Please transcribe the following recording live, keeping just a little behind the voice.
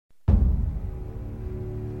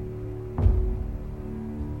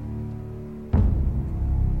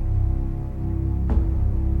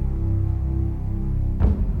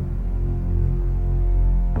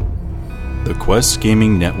Quest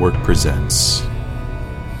Gaming Network presents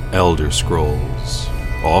Elder Scrolls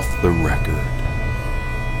Off the Record.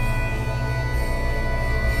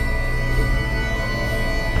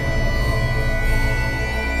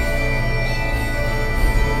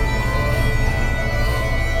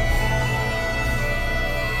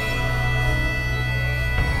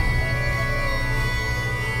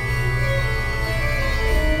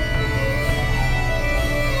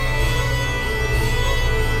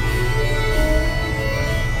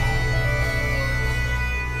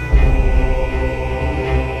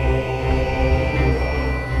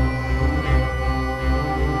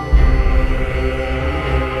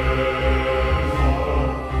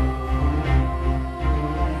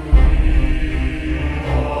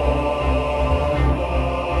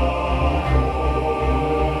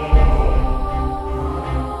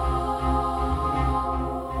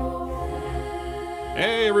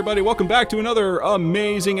 Welcome back to another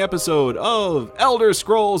amazing episode of Elder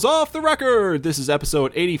Scrolls Off the Record. This is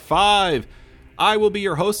episode 85. I will be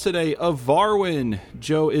your host today of Varwin.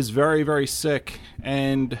 Joe is very, very sick,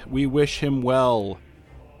 and we wish him well.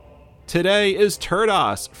 Today is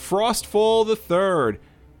Turdos, Frostfall III,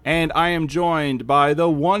 and I am joined by the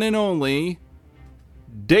one and only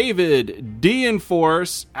David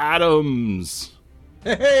D-Enforce Adams.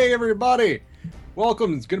 Hey, everybody!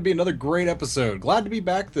 Welcome. It's going to be another great episode. Glad to be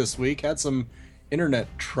back this week. Had some internet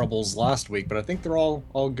troubles last week, but I think they're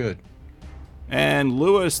all good. And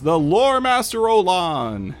Lewis, the Lore Master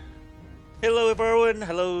Olan. Hello, everyone.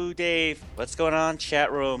 Hello, Dave. What's going on,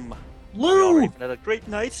 chat room? Lou! Another great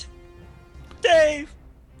night. Dave!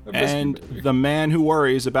 And the man who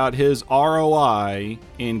worries about his ROI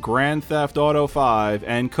in Grand Theft Auto 5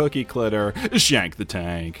 and Cookie Clitter, Shank the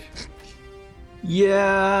Tank.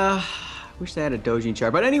 Yeah... wish they had a Dojin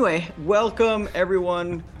chart. But anyway, welcome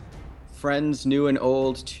everyone, friends new and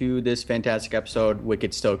old, to this fantastic episode.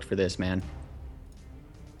 Wicked stoked for this, man.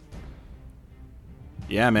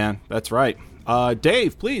 Yeah, man, that's right.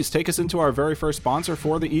 Dave, please take us into our very first sponsor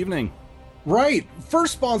for the evening. Right.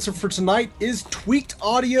 First sponsor for tonight is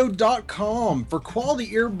tweakedaudio.com for quality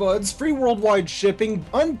earbuds, free worldwide shipping,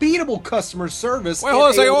 unbeatable customer service. Wait, hold on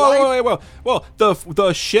a second. Well,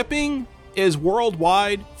 the shipping is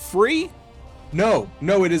worldwide free? No,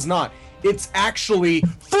 it is not. It's actually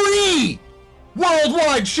free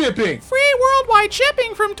worldwide shipping. Free worldwide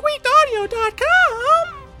shipping from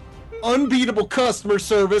tweakedaudio.com. Unbeatable customer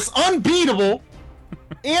service, unbeatable,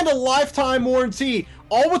 and a lifetime warranty.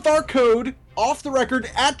 All with our code, off the record,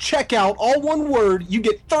 at checkout, all one word. You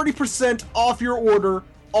get 30% off your order,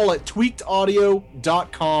 all at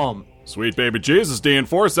tweakedaudio.com. Sweet baby Jesus,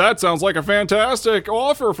 D-Enforce, that sounds like a fantastic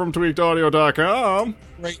offer from tweakedaudio.com.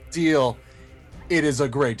 Great deal. It is a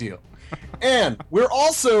great deal. And we're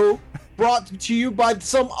also brought to you by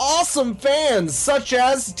some awesome fans, such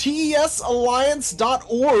as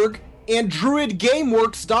TESalliance.org and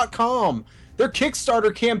DruidGameworks.com. Their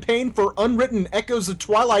Kickstarter campaign for Unwritten Echoes of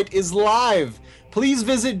Twilight is live. Please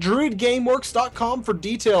visit DruidGameworks.com for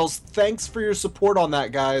details. Thanks for your support on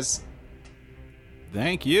that, guys.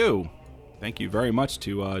 Thank you. Thank you very much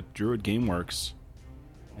to Druid Gameworks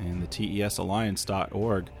and the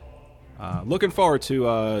TESalliance.org. Looking forward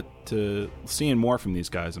to seeing more from these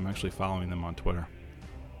guys. I'm actually following them on Twitter.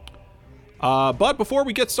 But before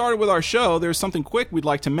we get started with our show, there's something quick we'd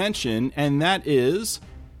like to mention, and that is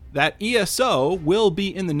that ESO will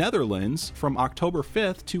be in the Netherlands from October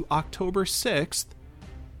 5th to October 6th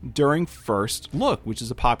during First Look, which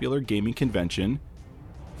is a popular gaming convention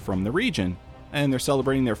from the region. And they're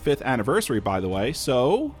celebrating their 5th anniversary, by the way.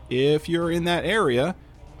 So if you're in that area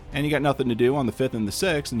and you got nothing to do on the 5th and the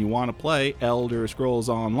 6th, and you want to play Elder Scrolls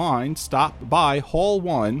Online, stop by Hall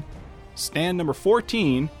 1, stand number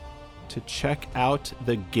 14, to check out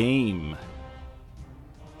the game.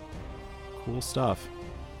 Cool stuff.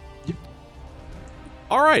 Yep.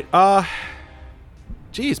 All right.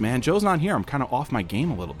 Geez, man, Joe's not here. I'm kind of off my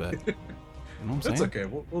game a little bit. You know what I'm saying? That's okay.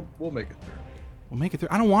 We'll make it through. We'll make it through.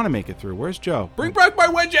 I don't want to make it through. Where's Joe? Bring back my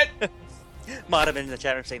widget! Might in the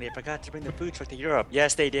chat room saying they forgot to bring the food truck to Europe.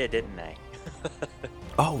 Yes, they did, didn't they?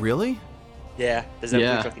 Oh, really? Yeah, there's no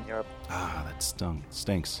food truck in Europe. Ah, that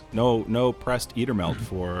stinks. No pressed eater melt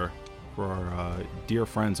for our dear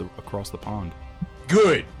friends across the pond.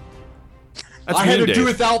 Good. That's I mean, had to Dave. do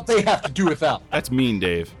without. They have to do without. That's mean,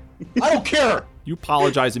 Dave. I don't care. You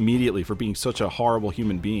apologize immediately for being such a horrible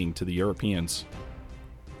human being to the Europeans.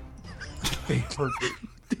 They hurt me.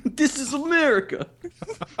 This is America.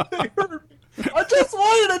 They hurt me. I just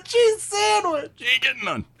wanted a cheese sandwich. You ain't getting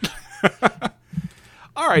none.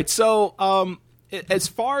 All right, so as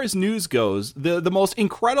far as news goes, the most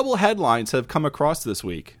incredible headlines have come across this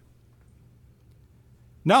week.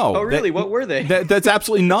 No. Oh, really? What were they? That's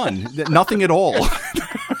absolutely none. Nothing at all.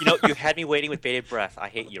 You know, you had me waiting with bated breath. I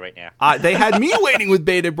hate you right now. They had me waiting with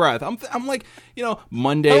bated breath. I'm like,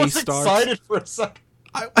 Monday I was starts. excited for a second.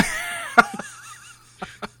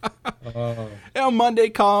 Monday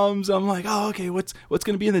comes. I'm like, oh, okay. What's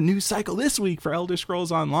going to be in the news cycle this week for Elder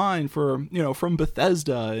Scrolls Online from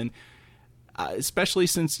Bethesda, and especially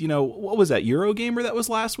since what was that Eurogamer that was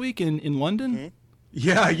last week in London? Mm-hmm.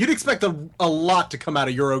 Yeah, you'd expect a lot to come out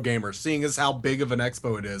of Eurogamer, seeing as how big of an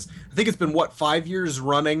expo it is. I think it's been, 5 years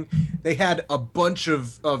running? They had a bunch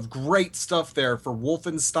of great stuff there for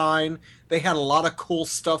Wolfenstein. They had a lot of cool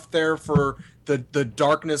stuff there for the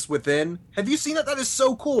Darkness Within. Have you seen it? That is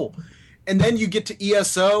so cool. And then you get to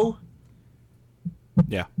ESO.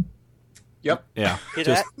 Yeah. Yep. Yeah. Hear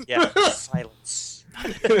that? Yeah. Silence.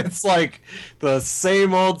 It's like the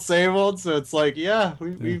same old. So it's like, yeah,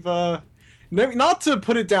 we've not to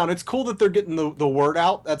put it down. It's cool that they're getting the word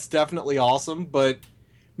out. That's definitely awesome. But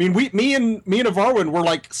I mean, me and Avarwin were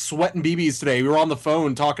like sweating BBs today. We were on the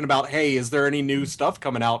phone talking about, hey, is there any new stuff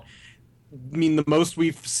coming out? I mean, the most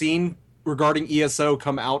we've seen regarding ESO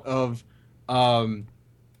come out of,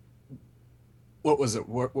 what was it?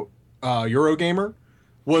 Eurogamer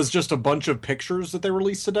was just a bunch of pictures that they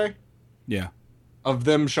released today Yeah. of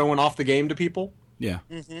them showing off the game to people, Yeah.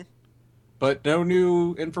 Mm-hmm. but no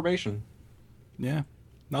new information. Yeah.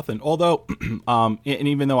 Nothing. Although, and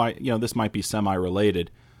even though this might be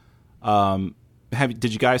semi-related,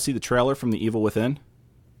 did you guys see the trailer from The Evil Within?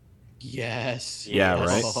 Yes. Yeah,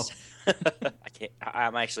 right? I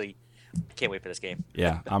can't wait for this game.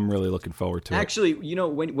 Yeah, I'm really looking forward to it. Actually,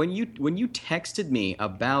 when you texted me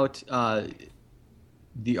about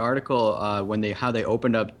the article how they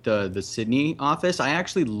opened up the Sydney office, I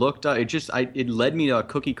actually looked up. It led me to a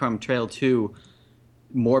Cookie Crumb Trail 2,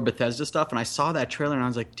 more Bethesda stuff, and I saw that trailer and I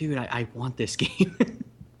was like, dude, I want this game.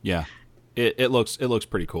 Yeah, it looks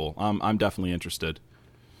pretty cool. I'm definitely interested.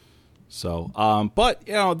 So, but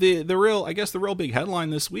the real big headline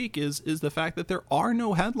this week is the fact that there are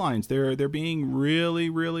no headlines. They're being really,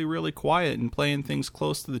 really, really quiet and playing things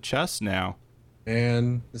close to the chest now.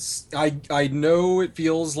 And I know it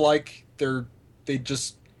feels like they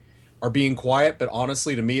just are being quiet, but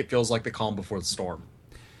honestly, to me, it feels like the calm before the storm.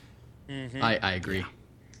 Mm-hmm. I agree.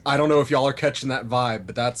 I don't know if y'all are catching that vibe,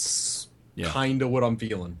 but that's kind of what I'm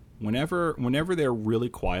feeling. Whenever they're really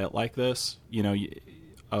quiet like this,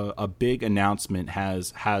 a big announcement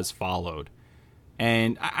has followed.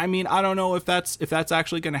 And I mean, I don't know if that's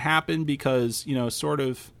actually going to happen because, sort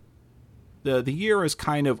of the year is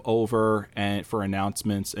kind of over and for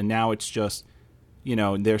announcements, and now it's just,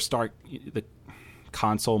 the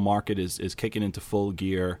console market is kicking into full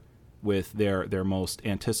gear with their most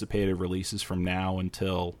anticipated releases from now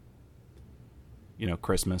until,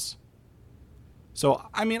 Christmas. So,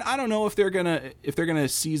 I mean, I don't know if they're gonna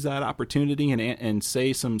seize that opportunity and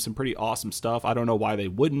say some pretty awesome stuff. I don't know why they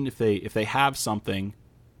wouldn't if they have something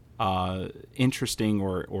interesting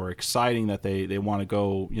or exciting that they want to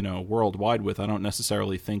go worldwide with. I don't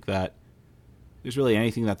necessarily think that there's really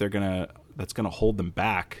anything that's gonna hold them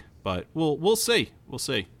back. But we'll see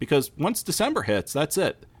because once December hits, that's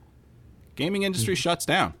it. Gaming industry shuts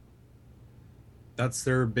down. That's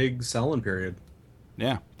their big selling period.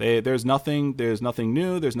 Yeah, there's nothing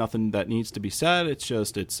new. There's nothing that needs to be said. It's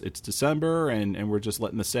just it's December, and we're just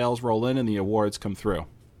letting the sales roll in and the awards come through.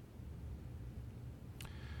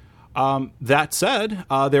 That said,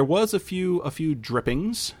 there was a few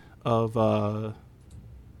drippings of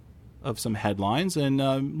some headlines, and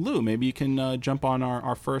Lou, maybe you can jump on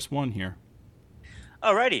our first one here.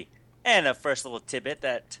 Alrighty, and a first little tidbit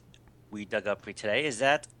that we dug up for today is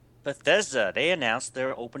that Bethesda, they announced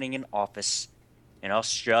they're opening an office in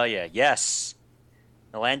Australia. Yes,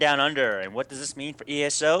 the land down under. And what does this mean for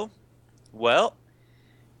ESO? Well,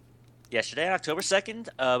 yesterday, October 2nd,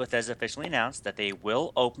 Bethesda officially announced that they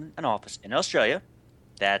will open an office in Australia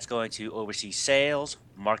that's going to oversee sales,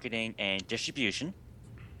 marketing, and distribution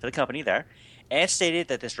for the company there, and stated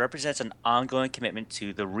that this represents an ongoing commitment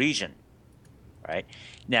to the region. Right?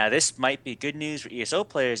 Now, this might be good news for ESO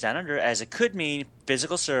players down under, as it could mean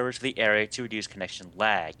physical servers for the area to reduce connection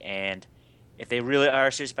lag. And if they really are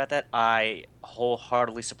serious about that, I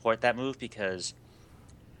wholeheartedly support that move, because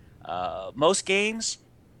most games,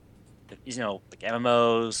 like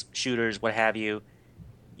MMOs, shooters, what have you,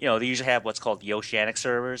 they usually have what's called the oceanic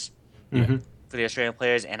servers for the Australian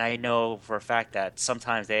players, and I know for a fact that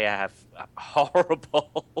sometimes they have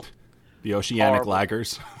horrible... The oceanic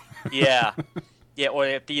laggers. Yeah. Yeah, or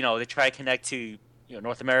if, they try to connect to,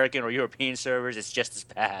 North American or European servers, it's just as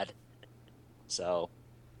bad. So,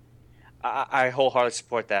 I wholeheartedly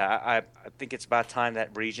support that. I think it's about time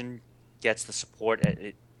that region gets the support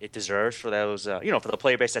it deserves for those, for the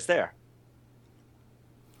player base that's there.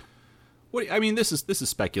 I mean, this is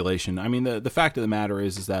speculation. I mean, the fact of the matter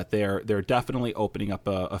is that they're definitely opening up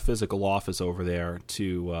a physical office over there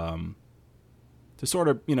to sort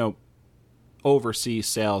of oversee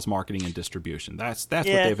sales, marketing, and distribution. That's what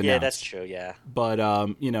they've announced. Yeah, that's true. Yeah, but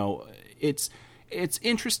it's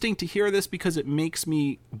interesting to hear this because it makes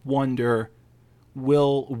me wonder: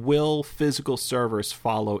 will physical servers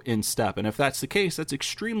follow in step? And if that's the case, that's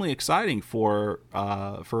extremely exciting for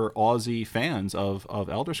Aussie fans of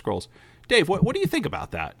Elder Scrolls. Dave, what do you think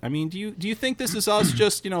about that? I mean, do you think this is us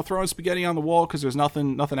just throwing spaghetti on the wall because there's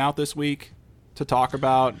nothing out this week to talk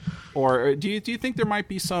about, or do you think there might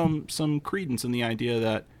be some credence in the idea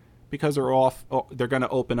that because they're going to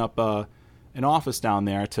open up an office down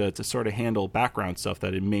there to sort of handle background stuff,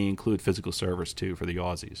 that it may include physical servers too for the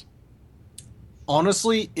Aussies?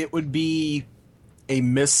 Honestly, it would be a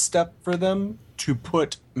misstep for them to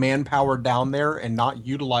put manpower down there and not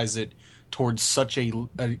utilize it towards such a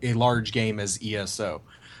large game as ESO.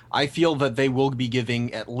 I feel that they will be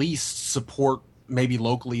giving at least support, maybe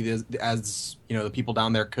locally, as the people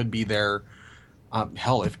down there could be their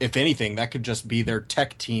hell. If anything, that could just be their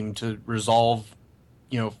tech team to resolve,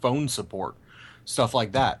 phone support, stuff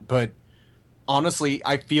like that. But honestly,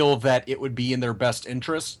 I feel that it would be in their best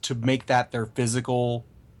interest to make that their physical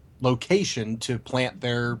location to plant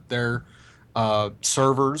their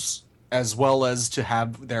servers, as well as to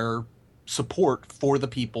have their support for the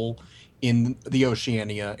people in the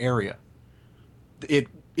Oceania area.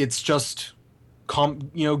 It's just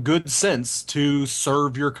good sense to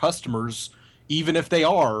serve your customers, even if they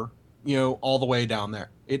are all the way down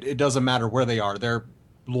there. It doesn't matter where they are. They're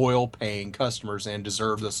loyal, paying customers and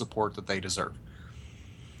deserve the support that they deserve.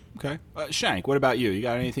 Okay, Shank, what about you? You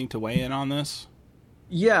got anything to weigh in on this?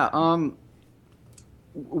 Yeah.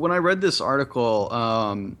 When I read this article,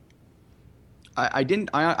 I didn't.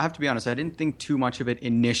 I have to be honest. I didn't think too much of it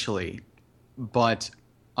initially, but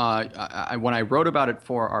when I wrote about it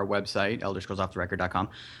for our website, elderscrollsofftherecord.com,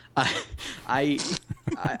 I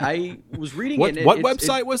was reading it. What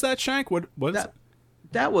website was that, Shank? What was that?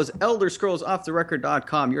 That was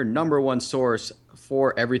elderscrollsofftherecord.com, your number one source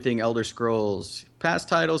for everything Elder Scrolls. Past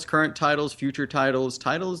titles, current titles, future titles,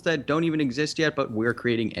 titles that don't even exist yet, but we're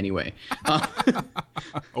creating anyway.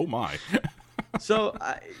 Oh my. So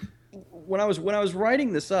when I was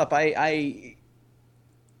writing this up, I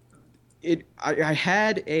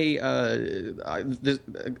had a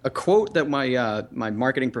quote that my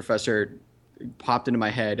marketing professor popped into my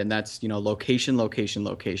head, and that's location, location,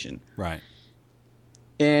 location. Right.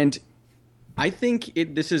 And I think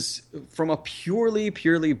this is, from a purely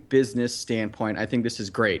business standpoint, I think this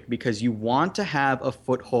is great because you want to have a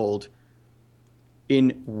foothold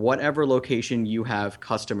in whatever location you have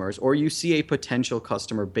customers, or you see a potential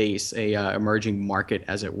customer base, a emerging market,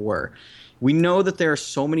 as it were. We know that there are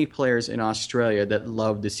so many players in Australia that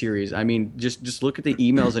love the series. I mean, just look at the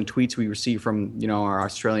emails and tweets we receive from our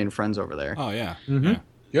Australian friends over there. Oh yeah, mm-hmm.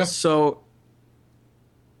 Yeah. So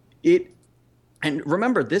and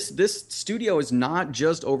remember, this studio is not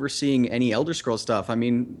just overseeing any Elder Scrolls stuff. I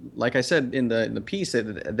mean, like I said in the piece,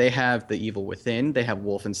 they have The Evil Within, they have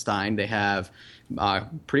Wolfenstein, they have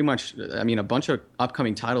pretty much, a bunch of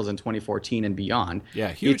upcoming titles in 2014 and beyond.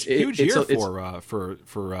 Yeah, huge year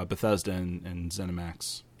for Bethesda and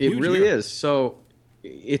ZeniMax. It really is. So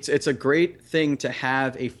it's a great thing to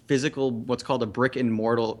have a physical, what's called a brick and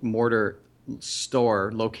mortar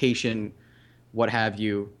store location, what have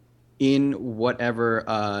you, in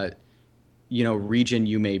whatever region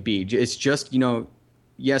you may be. It's just,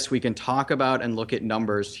 yes, we can talk about and look at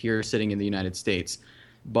numbers here sitting in the United States,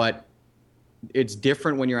 but it's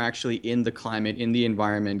different when you're actually in the climate, in the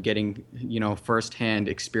environment, getting firsthand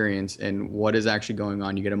experience and what is actually going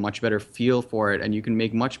on. You get a much better feel for it, and you can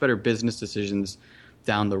make much better business decisions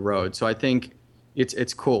down the road. So I think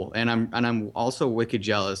it's cool, and I'm also wicked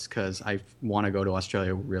jealous because I want to go to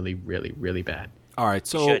Australia really, really, really bad. All right,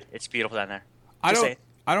 so you should. It's beautiful down there.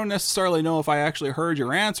 I don't necessarily know if I actually heard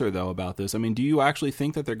your answer though about this. I mean, do you actually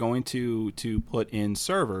think that they're going to put in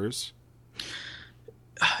servers?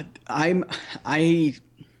 Because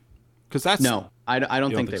that's no, I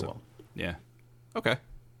don't think they will. Yeah, okay.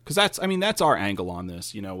 Because that's our angle on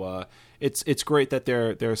this. It's great that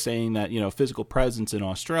they're saying that physical presence in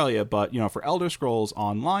Australia, but for Elder Scrolls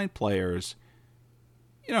Online players,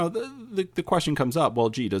 the question comes up. Well,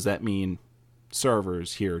 gee, does that mean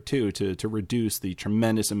servers here too to reduce the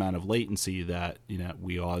tremendous amount of latency that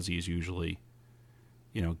we Aussies usually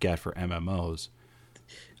get for MMOs?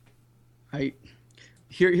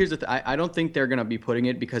 Here's the thing. I don't think they're going to be putting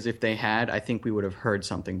it because if they had, I think we would have heard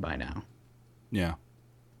something by now. Yeah.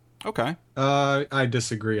 Okay. I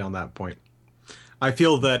disagree on that point. I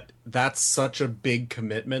feel that that's such a big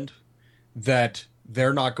commitment that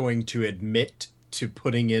they're not going to admit to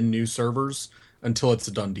putting in new servers until it's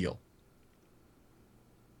a done deal.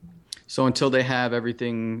 So until they have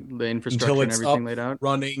everything, the infrastructure Until and it's everything up, laid out?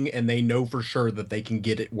 running, and they know for sure that they can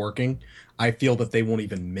get it working, I feel that they won't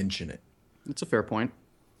even mention it. That's a fair point.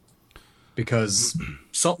 Because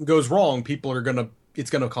something goes wrong, it's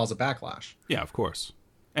gonna cause a backlash. Yeah, of course.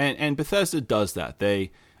 And Bethesda does that.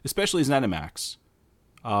 They, especially ZeniMax,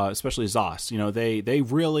 especially ZOS, they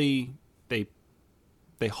really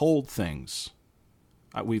they hold things.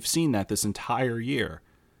 We've seen that this entire year.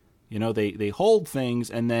 They hold things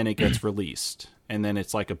and then it gets released. And then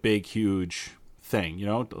it's like a big, huge thing.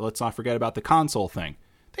 Let's not forget about the console thing.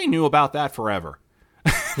 They knew about that forever.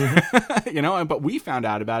 But we found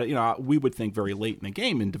out about it, we would think very late in the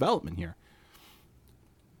game in development here.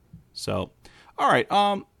 So, all right.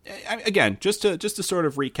 Again, just to sort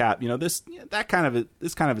of recap, this kind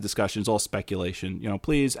of a discussion is all speculation.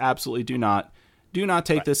 Please absolutely do not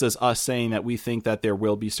take this as us saying that we think that there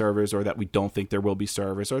will be servers or that we don't think there will be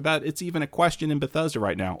servers or that it's even a question in Bethesda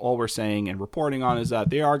right now. All we're saying and reporting on is that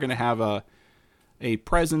they are going to have a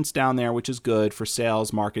presence down there, which is good for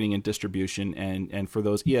sales, marketing, and distribution. And for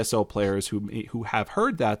those ESO players who have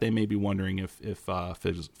heard that, they may be wondering if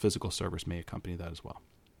physical servers may accompany that as well.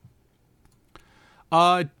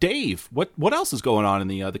 Dave, what else is going on in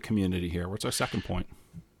the community here? What's our second point?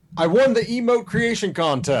 I won the emote creation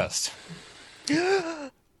contest.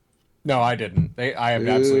 No, I didn't. I have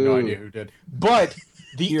absolutely no idea who did. But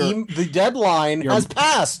the deadline has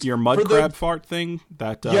passed. Your mud crab fart thing?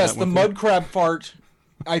 Yes, the mud crab fart,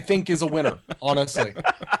 I think, is a winner, honestly.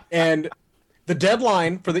 And the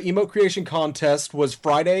deadline for the emote creation contest was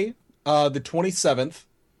Friday, the 27th,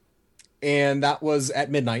 and that was at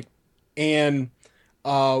midnight. And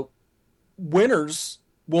winners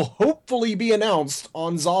will hopefully be announced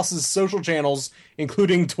on ZOS's social channels,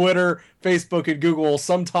 including Twitter, Facebook, and Google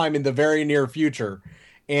sometime in the very near future.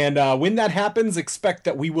 And when that happens, expect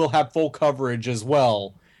that we will have full coverage as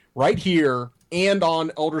well, right here and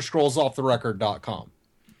on ElderScrollsOffTheRecord.com.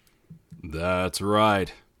 That's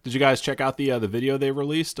right. Did you guys check out the video they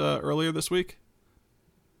released earlier this week?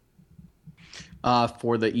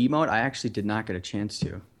 For the emote, I actually did not get a chance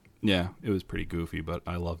to. Yeah, it was pretty goofy, but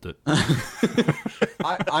I loved it.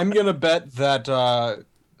 I'm going to bet that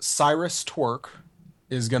Cyrus Twerk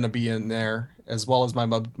is going to be in there, as well as my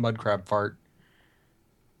mud crab fart.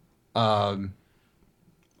 We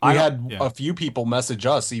had a few people message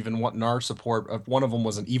us even wanting our support. One of them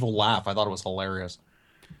was an evil laugh. I thought it was hilarious.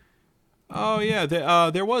 Oh, yeah.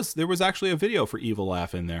 There was actually a video for Evil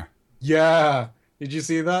Laugh in there. Yeah. Did you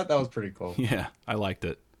see that? That was pretty cool. Yeah, I liked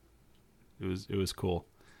it. It was cool.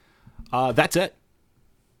 That's it.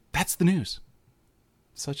 That's the news.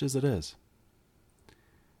 Such as it is.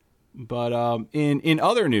 But in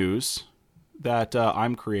other news that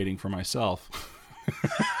I'm creating for myself,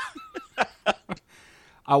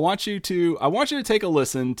 I want you to take a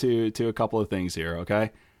listen to a couple of things here,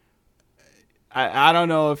 okay? I don't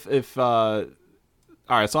know if all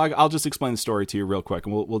right, so I'll just explain the story to you real quick,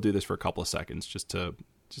 and we'll do this for a couple of seconds just to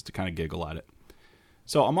kind of giggle at it.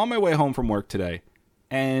 So I'm on my way home from work today,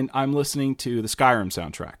 and I'm listening to the Skyrim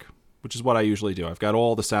soundtrack, which is what I usually do. I've got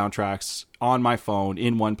all the soundtracks on my phone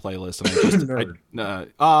in one playlist. And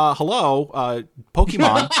hello,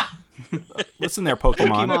 Pokemon. Listen there,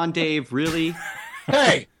 Pokemon. Pokemon, Dave, really?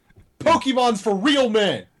 Hey, Pokemon's for real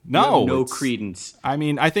men. No credence. I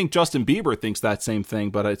mean, I think Justin Bieber thinks that same thing,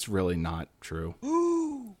 but it's really not true.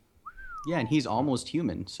 Yeah, and he's almost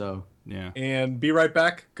human, so. Yeah. And be right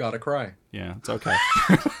back. Gotta cry. Yeah, it's okay.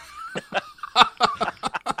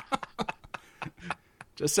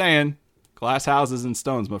 Just saying. Glass houses and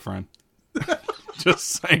stones, my friend.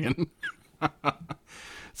 Just saying.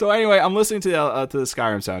 So anyway, I'm listening to the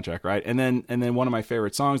Skyrim soundtrack, right? And then one of my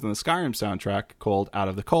favorite songs on the Skyrim soundtrack, called "Out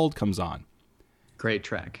of the Cold," comes on. Great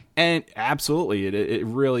track. And absolutely, it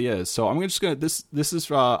really is. So I'm just gonna this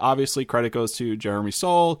is obviously credit goes to Jeremy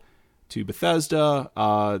Soule, to Bethesda.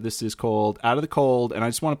 This is called "Out of the Cold," and I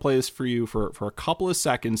just want to play this for you for a couple of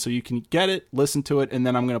seconds so you can get it, listen to it, and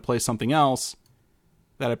then I'm going to play something else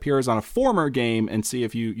that appears on a former game and see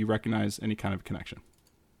if you recognize any kind of connection.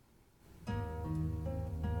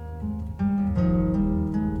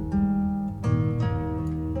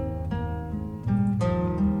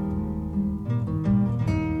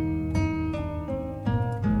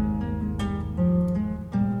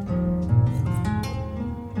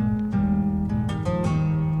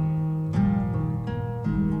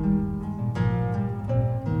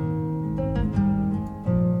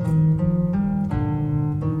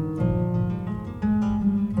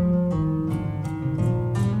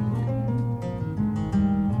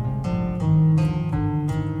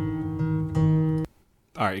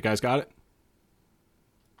 right, you guys got it?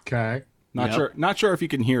 Okay. Not sure if you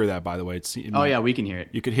can hear that, by the way. Oh yeah, we can hear it.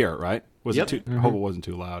 You could hear it, right? Was Yep. it too? Hope it wasn't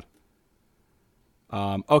too loud.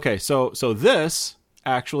 Okay, so this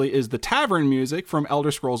actually is the tavern music from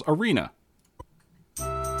Elder Scrolls Arena.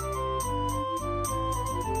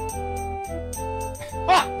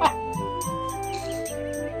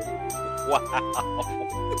 Wow.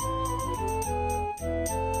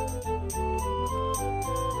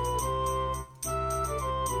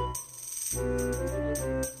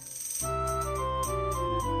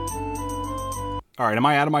 All right, am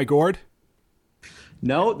I out of my gourd?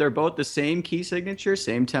 No, they're both the same key signature,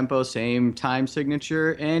 same tempo, same time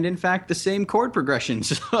signature, and in fact the same chord progression.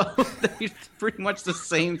 So they're pretty much the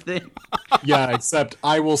same thing. Yeah, except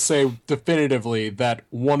I will say definitively that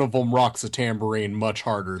one of them rocks a tambourine much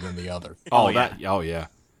harder than the other. Oh, yeah.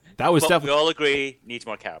 That was But we definitely all agree needs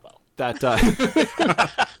more cowbell. that.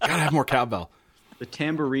 Gotta have more cowbell. The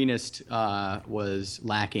tambourinist was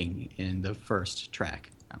lacking in the first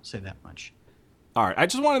track. I'll say that much. All right, I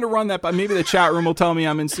just wanted to run that, but maybe the chat room will tell me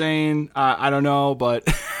I'm insane. I don't know, but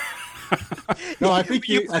No, I think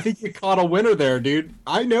you caught a winner there, dude.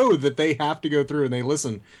 I know that they have to go through and they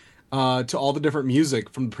listen to all the different music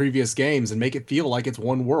from the previous games and make it feel like it's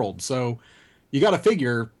one world. So you got to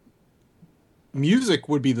figure music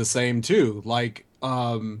would be the same too. Like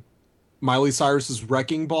Miley Cyrus's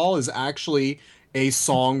Wrecking Ball is actually a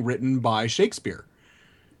song written by Shakespeare.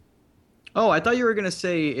 Oh, I thought you were going to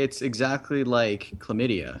say it's exactly like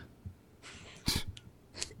Chlamydia.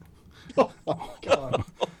 Oh, God.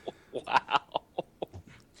 Wow.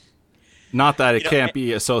 not that it You know, can't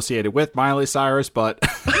be associated with Miley Cyrus, but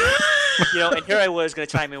And here I was going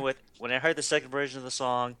to chime in with, when I heard the second version of the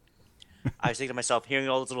song, I was thinking to myself, hearing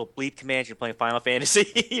all those little bleep commands you're playing Final Fantasy,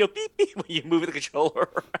 beep, beep, when you move the controller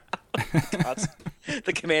around.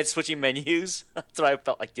 The command switching menus. That's what I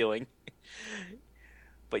felt like doing.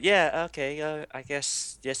 But yeah, okay, I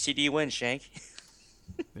guess CD wins, Shank.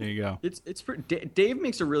 there you go. Dave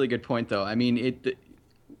makes a really good point, though. I mean,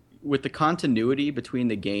 with the continuity between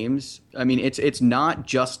the games, I mean, it's not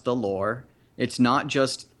just the lore. It's not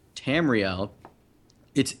just Tamriel.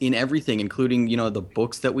 It's in everything, including, the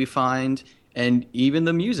books that we find and even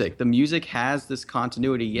the music. The music has this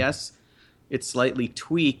continuity. Yes, it's slightly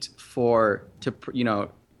tweaked to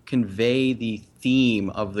convey the theme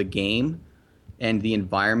of the game and the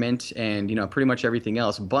environment and, pretty much everything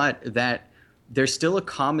else. But that there's still a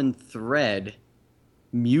common thread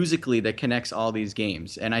musically that connects all these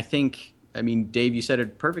games. And I think, Dave, you said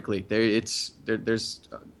it perfectly. There's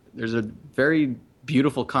a very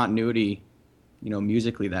beautiful continuity,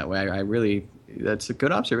 musically that way. That's a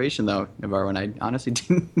good observation, though, Navarro, and I honestly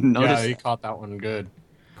didn't notice. Yeah, you caught that one good.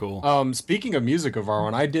 Cool. Speaking of music,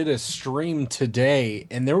 Navarro, I did a stream today,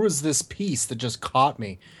 and there was this piece that just caught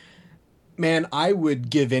me. Man, I would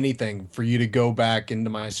give anything for you to go back into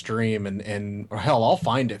my stream or hell, I'll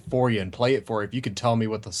find it for you and play it for you if you could tell me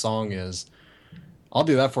what the song is. I'll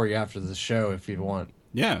do that for you after the show if you want.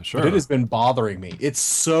 Yeah, sure. But it has been bothering me. It's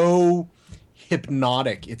so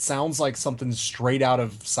hypnotic. It sounds like something straight out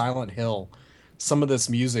of Silent Hill. Some of this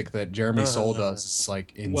music that Jeremy sold us is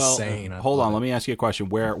like insane. Hold on, let me ask you a question.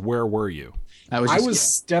 Where were you? I was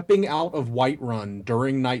stepping out of Whiterun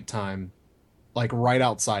during nighttime, like right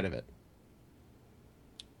outside of it.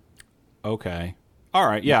 Okay. All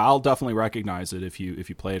right. Yeah, I'll definitely recognize it if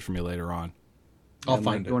you play it for me later on. I'll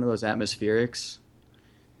find it. One of those atmospherics.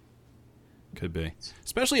 Could be.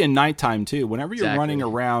 Especially in nighttime, too. Whenever you're Exactly. running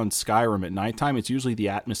around Skyrim at nighttime, it's usually the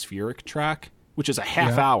atmospheric track, which is a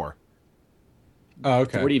half hour. Oh,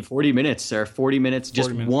 okay. 40 minutes, sir. 40 minutes, just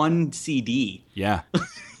 40 minutes. one CD. Yeah.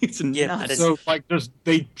 It's Yeah, nuts. So like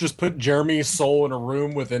they just put Jeremy's soul in a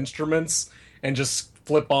room with instruments and just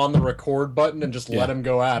flip on the record button and just let him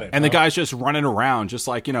go at it. And the guy's just running around, just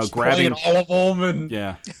like, grabbing. playing all of them and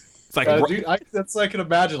Yeah. It's like, dude, that's I can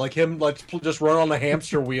imagine like him just run on the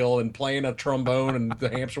hamster wheel and playing a trombone and the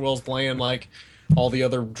hamster wheel's playing like all the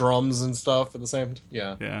other drums and stuff at the same.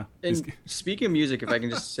 Yeah. yeah. And speaking of music, if I can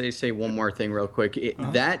just say one more thing real quick,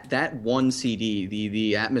 that one CD,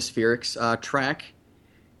 the Atmospherics track,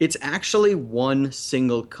 it's actually one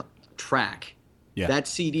single track. Yeah. That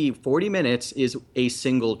CD, 40 minutes, is a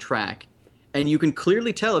single track. And you can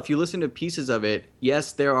clearly tell if you listen to pieces of it,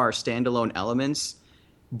 yes, there are standalone elements,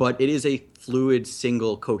 but it is a fluid,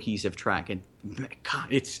 single, cohesive track. And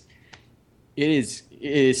God, it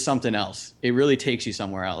is something else. It really takes you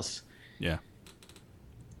somewhere else. Yeah.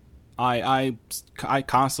 I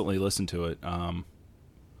constantly listen to it.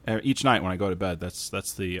 Each night when I go to bed,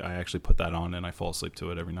 I actually put that on and I fall asleep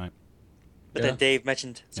to it every night. But then Dave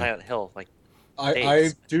mentioned Silent Hill. Like,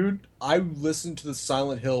 I listened to the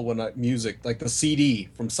Silent Hill music, like the CD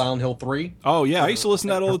from Silent Hill 3. Oh yeah, I used to listen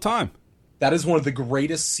to that all the time. That is one of the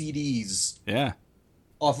greatest CDs Yeah.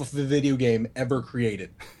 off of the video game ever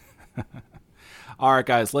created. All right,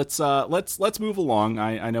 guys, let's move along.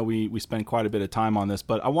 I know we spent quite a bit of time on this,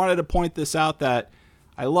 but I wanted to point this out that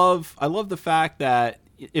I love the fact that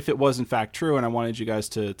if it was in fact true, and I wanted you guys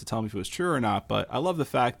to tell me if it was true or not, but I love the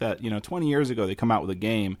fact that 20 years ago they come out with a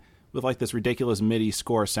game with like this ridiculous MIDI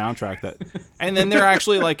score soundtrack and then they're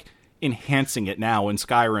actually like enhancing it now in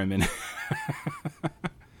Skyrim, and I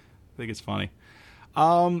think it's funny.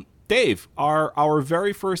 Dave, our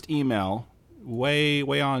very first email,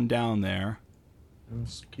 way on down there.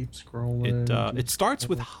 Just keep scrolling. It starts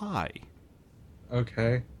with hi.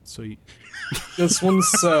 Okay. So this one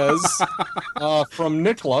says from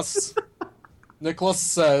Nicholas. Nicholas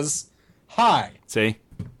says, "Hi." See?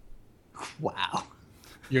 Wow.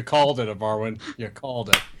 You called it, Avarwin. You called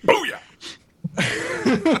it. Booyah!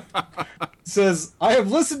 Says, "I have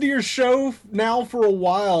listened to your show now for a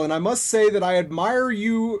while, and I must say that I admire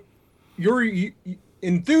your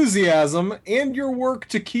enthusiasm and your work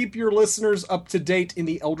to keep your listeners up to date in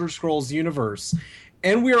the Elder Scrolls universe.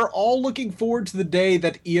 And we are all looking forward to the day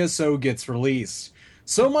that ESO gets released.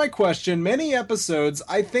 So my question, many episodes,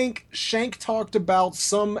 I think Shank talked about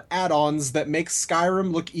some add-ons that make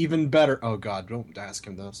Skyrim look even better." Oh god, don't ask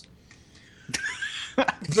him this.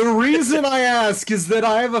 The reason I ask is that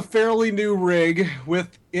I have a fairly new rig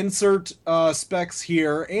with insert specs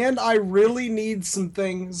here, and I really need some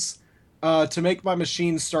things to make my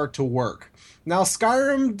machine start to work. Now,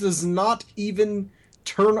 Skyrim does not even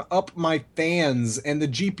turn up my fans, and the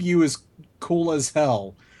GPU is cool as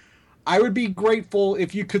hell. I would be grateful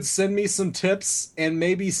if you could send me some tips and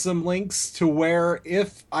maybe some links to where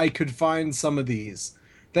if I could find some of these.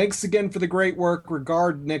 Thanks again for the great work.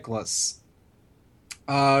 Regard, Nicholas.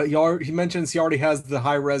 He mentions he already has the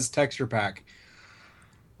high-res texture pack.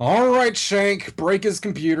 All right, Shank, break his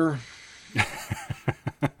computer.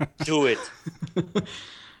 Do it.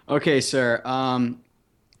 Okay, sir.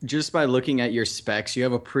 Just by looking at your specs, you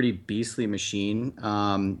have a pretty beastly machine.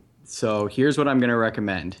 So here's what I'm going to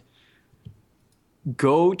recommend.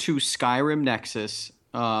 Go to Skyrim Nexus.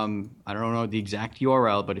 I don't know the exact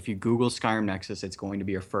URL, but if you Google Skyrim Nexus, it's going to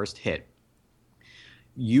be your first hit.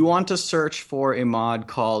 You want to search for a mod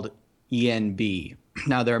called ENB.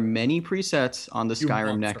 Now, there are many presets on the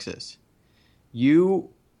Skyrim Nexus. You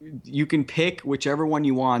can pick whichever one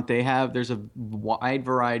you want. There's a wide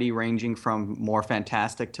variety ranging from more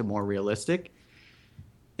fantastic to more realistic.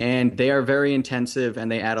 And they are very intensive,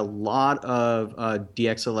 and they add a lot of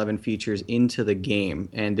DX11 features into the game.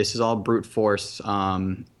 And this is all brute force.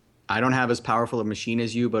 I don't have as powerful a machine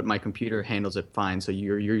as you, but my computer handles it fine. So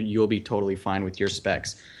you'll be totally fine with your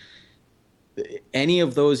specs. Any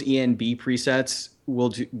of those ENB presets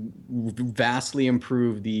will vastly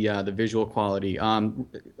improve the visual quality.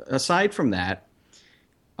 Aside from that,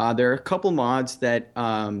 there are a couple mods that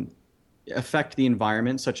affect the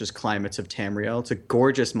environment, such as Climates of Tamriel. It's a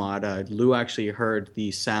gorgeous mod. Lou actually heard the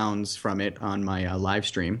sounds from it on my live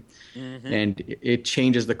stream, and it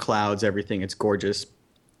changes the clouds, everything. It's gorgeous.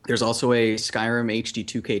 There's also a Skyrim HD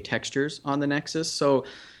 2K textures on the Nexus. So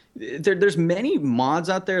there's many mods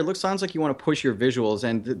out there. Sounds like you want to push your visuals,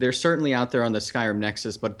 and they're certainly out there on the Skyrim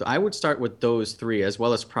Nexus. But I would start with those three, as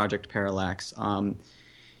well as Project Parallax.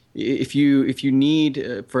 If you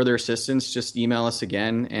need further assistance, just email us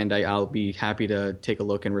again, and I'll be happy to take a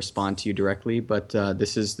look and respond to you directly. But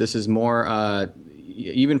this is more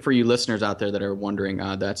even for you listeners out there that are wondering.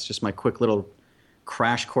 That's just my quick little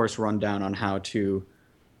crash course rundown on how to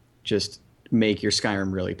just make your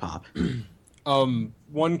Skyrim really pop.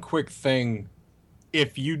 One quick thing.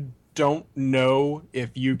 If you don't know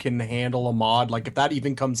if you can handle a mod, like if that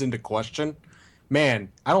even comes into question,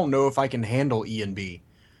 man, I don't know if I can handle ENB.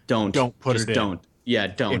 Don't put it in. Don't. Yeah,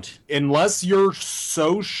 don't. Unless you're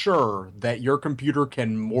so sure that your computer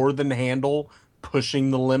can more than handle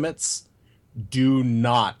pushing the limits, do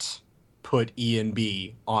not put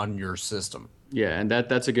ENB on your system. Yeah, and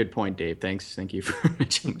that's a good point, Dave. Thank you for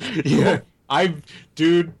mentioning that. Yeah,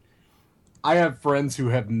 I have friends who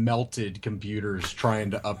have melted computers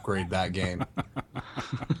trying to upgrade that game.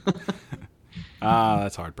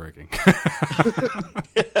 That's heartbreaking.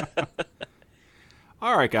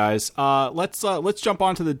 All right, guys. Let's jump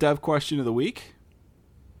on to the dev question of the week.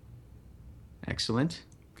 Excellent.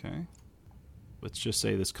 Okay. Let's just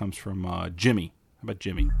say this comes from Jimmy. How about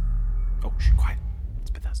Jimmy? Oh, quiet.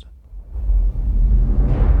 It's Bethesda.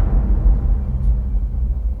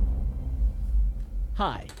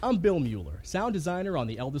 Hi, I'm Bill Mueller, sound designer on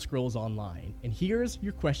the Elder Scrolls Online, and here's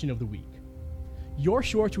your question of the week. You're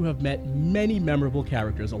sure to have met many memorable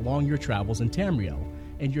characters along your travels in Tamriel,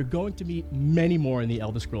 and you're going to meet many more in the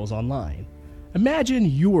Elder Scrolls Online. Imagine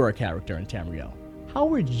you were a character in Tamriel. How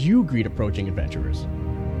would you greet approaching adventurers?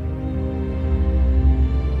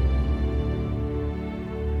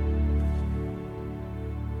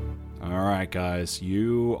 All right, guys,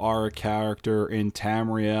 you are a character in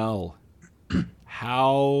Tamriel.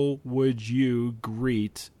 How would you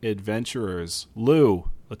greet adventurers?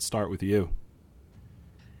 Lou, let's start with you.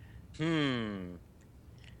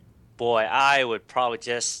 Boy, I would probably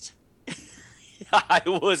just... I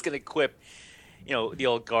was going to quip, the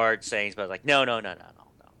old guard sayings, but I was like, no, I'm not going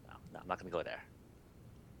to go there.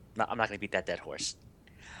 No, I'm not going to beat that dead horse.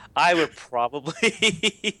 I would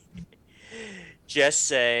probably just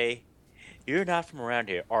say, you're not from around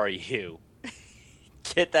here, are you?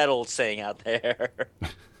 Get that old saying out there.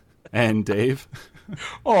 And Dave?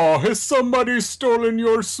 Oh, has somebody stolen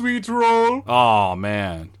your sweet roll? Oh,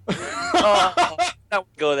 man. I would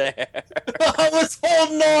go there. I was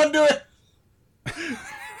holding on to it.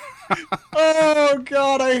 Oh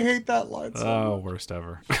God, I hate that line. So much. Worst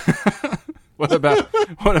ever. What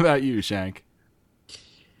about you, Shank?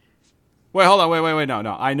 Wait, hold on. Wait.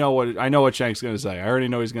 No. I know what Shank's gonna say. I already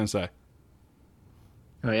know what he's gonna say.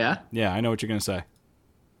 Oh yeah? Yeah, I know what you're gonna say.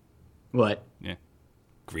 What? Yeah.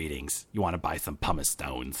 Greetings. You want to buy some pumice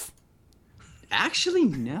stones? Actually,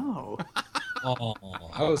 no. Oh,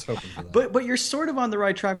 I was hoping for that. But you're sort of on the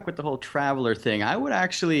right track with the whole traveler thing. I would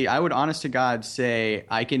honest to God say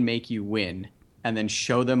I can make you win and then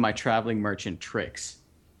show them my traveling merchant tricks.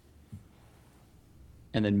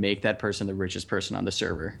 And then make that person the richest person on the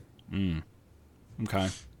server. Okay.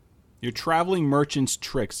 Your traveling merchant's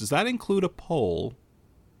tricks. Does that include a pole?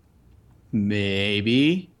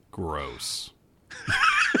 Maybe. Gross.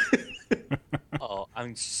 Oh,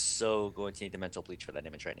 I'm so going to need the mental bleach for that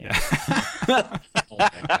image right now. Oh my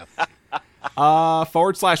God.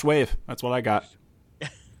 /wave. That's what I got.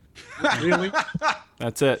 Really?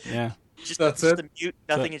 That's it. Yeah. That's just it? a mute,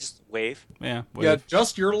 nothing, and just wave. Yeah. Wave. Yeah,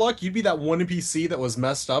 just your luck. You'd be that one NPC that was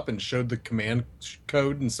messed up and showed the command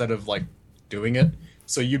code instead of like doing it.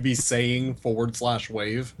 So you'd be saying /wave.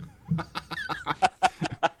 /wave.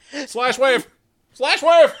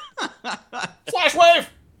 /wave. /wave.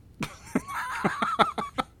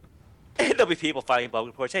 And there'll be people finding bug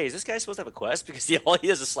reports. Hey, is this guy supposed to have a quest? Because all he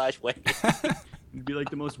does is /wave. It'd be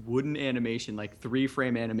like the most wooden animation, like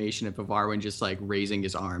 3-frame animation of Varwin just like raising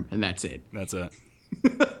his arm, and that's it. That's it.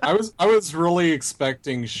 I was really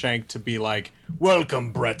expecting Shank to be like,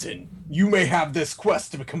 "Welcome, Breton. You may have this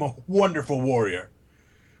quest to become a wonderful warrior.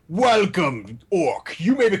 Welcome, Orc.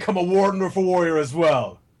 You may become a wonderful warrior as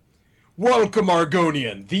well. Welcome,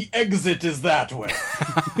 Argonian. The exit is that way."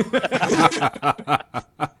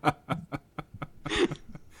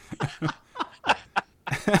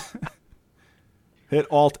 Hit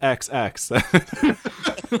Alt XX.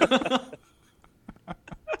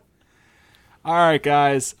 All right,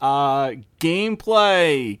 guys.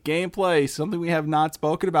 Gameplay. Something we have not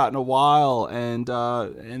spoken about in a while, and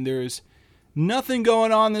there's nothing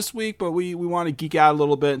going on this week, but we want to geek out a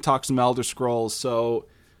little bit and talk some Elder Scrolls. So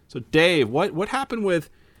Dave, what happened with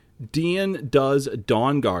Dian Does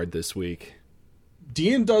Dawnguard this week?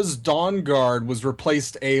 Dian Does Dawnguard was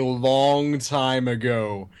replaced a long time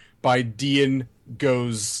ago by Dian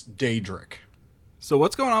Goes Daedric. So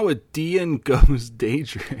what's going on with Dian Goes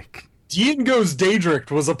Daedric? Dian Goes Daedric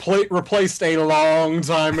was replaced a long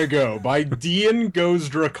time ago by Dian Goes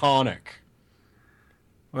Draconic.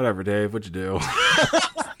 Whatever, Dave. What'd you do?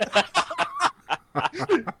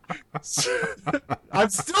 I'm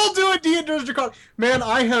still doing Dian Goes Draconic. Man,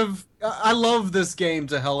 I love this game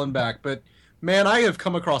to hell and back, but man, I have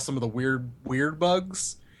come across some of the weird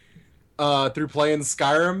bugs through playing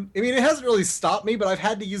Skyrim. I mean, it hasn't really stopped me, but I've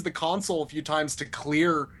had to use the console a few times to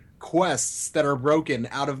clear quests that are broken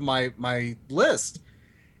out of my list.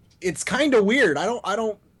 It's kind of weird. I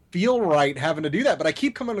don't feel right having to do that, but I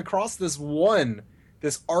keep coming across this Arcwind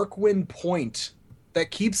Point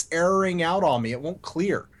that keeps erroring out on me. It won't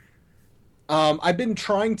clear. I've been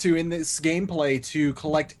trying to, in this gameplay, to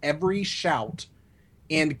collect every shout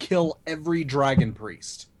and kill every dragon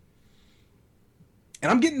priest.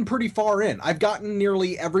 And I'm getting pretty far in. I've gotten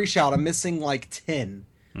nearly every shout. I'm missing like 10.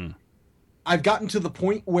 I've gotten to the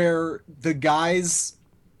point where the guys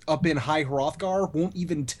up in High Hrothgar won't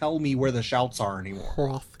even tell me where the shouts are anymore.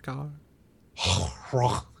 Hrothgar.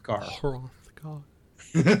 Hrothgar.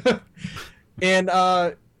 And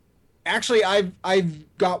actually,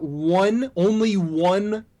 I've got only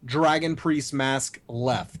one dragon priest mask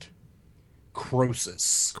left.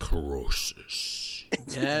 Croesus. Croesus.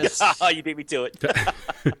 Yes. Oh, you beat me to it.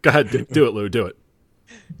 Go ahead, do it, Lou. Do it.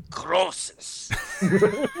 Croesus.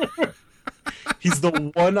 He's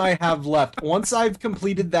the one I have left. Once I've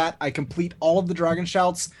completed that, I complete all of the Dragon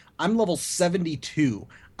Shouts. I'm level 72.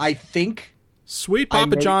 I think. Sweet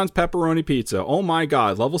Papa John's pepperoni pizza. Oh my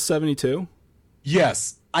god, level 72?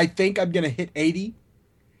 Yes. I think I'm going to hit 80,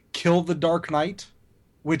 kill the Dark Knight,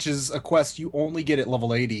 which is a quest you only get at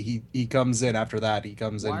level 80. He comes in after that. He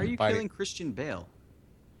comes in. Why are you fighting. killing Christian Bale?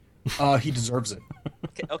 He deserves it.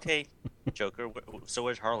 Okay, Joker. So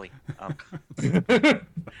where's Harley?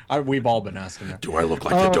 We've all been asking that. Do I look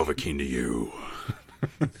like the Dovahkiin to you?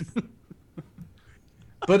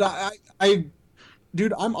 But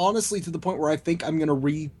dude, I'm honestly to the point where I think I'm gonna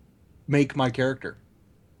remake my character,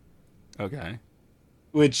 Okay.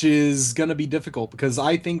 which is gonna be difficult because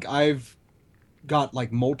I think I've got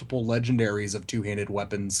like multiple legendaries of two-handed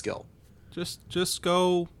weapon skill. Just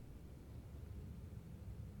go.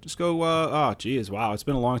 Oh, geez, wow! It's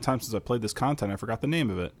been a long time since I played this content. I forgot the name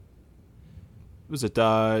of it. Was it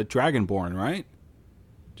Dragonborn, right?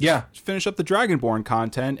 Yeah, Just finish up the Dragonborn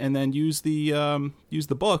content and then use the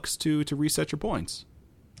books to reset your points.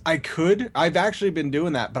 I could. I've actually been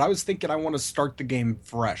doing that, but I was thinking I want to start the game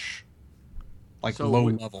fresh, like So low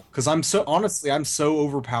would- level, because I'm so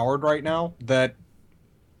overpowered right now that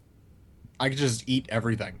I could just eat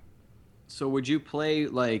everything. So would you play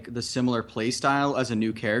like the similar play style as a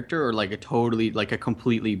new character, or like a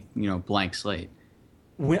completely blank slate?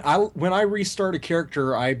 When I restart a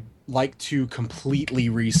character, I like to completely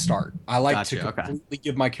restart. I like to Gotcha, okay. completely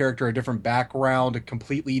give my character a different background, a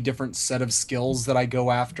completely different set of skills that I go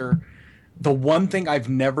after. The one thing I've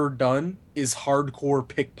never done is hardcore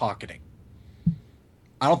pickpocketing.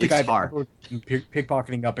 I don't think It's I've hard. ever been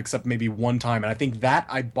pickpocketing up except maybe one time, and I think that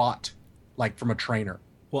I bought like from a trainer.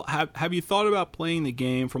 Well, have you thought about playing the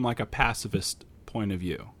game from like a pacifist point of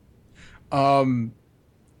view?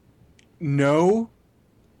 No,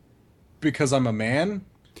 because I'm a man.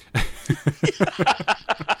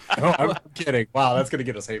 No, I'm kidding. Wow, that's gonna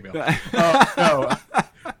get us hate mail. No,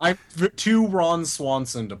 I'm too Ron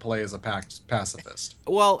Swanson to play as a pacifist.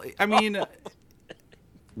 Well, I mean,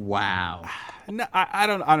 Wow. no, I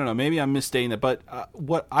don't know. Maybe I'm misstating that, but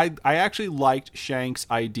what I actually liked Shank's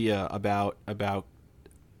idea about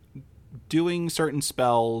doing certain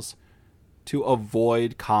spells to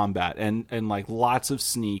avoid combat and like lots of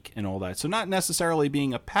sneak and all that. So not necessarily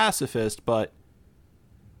being a pacifist, but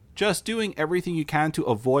just doing everything you can to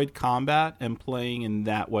avoid combat and playing in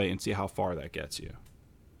that way and see how far that gets you.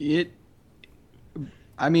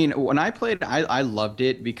 I mean, when I played, I loved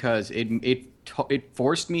it because it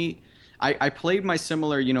forced me. I played my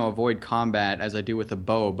similar, avoid combat as I do with a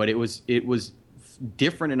bow, but it was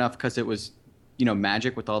different enough because it was,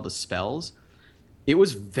 magic with all the spells. It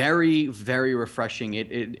was very, very refreshing.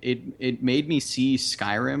 It made me see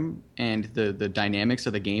Skyrim and the dynamics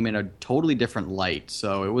of the game in a totally different light.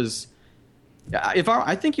 So it was.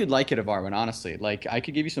 I think you'd like it, Avarwin, honestly. Like, I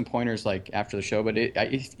could give you some pointers like after the show, but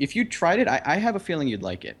if you tried it, I have a feeling you'd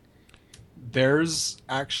like it. There's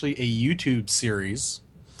actually a YouTube series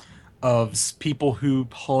of people who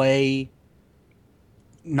play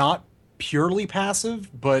not purely passive,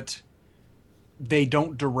 but they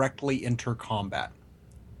don't directly enter combat,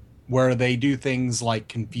 where they do things like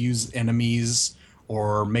confuse enemies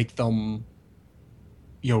or make them,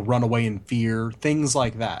 run away in fear, things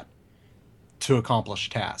like that, to accomplish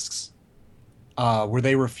tasks. Where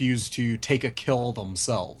they refuse to take a kill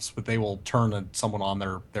themselves, but they will turn someone on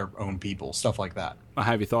their own people, stuff like that.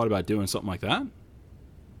 Have you thought about doing something like that?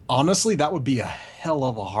 Honestly, that would be a hell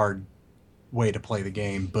of a hard way to play the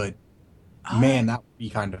game, but man, that would be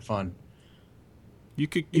kind of fun. You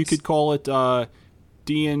could call it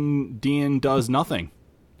Dean does nothing.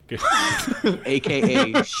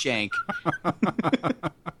 AKA Shank.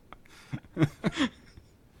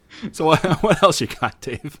 So what else you got,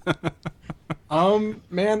 Dave?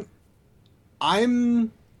 Man,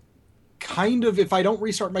 I'm kind of, if I don't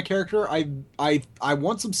restart my character, I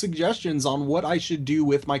want some suggestions on what I should do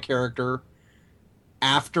with my character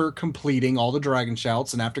after completing all the Dragon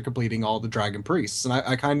Shouts and after completing all the Dragon Priests. And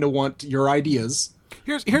I kind of want your ideas.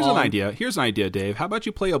 Here's an idea. Here's an idea, Dave. How about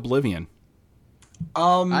you play Oblivion?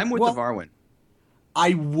 I'm with well, Avarwin.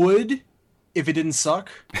 I would if it didn't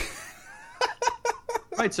suck.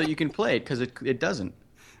 Right, so you can play it because it doesn't.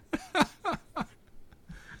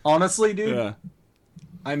 Honestly, dude, Yeah.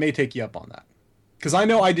 I may take you up on that. Because I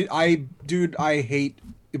know I hate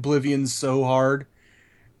Oblivion so hard.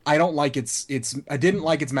 I don't like I didn't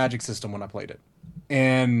like its magic system when I played it.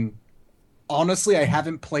 And honestly, I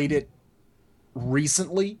haven't played it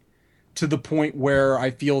recently to the point where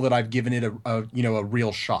I feel that I've given it a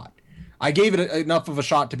real shot. I gave it enough of a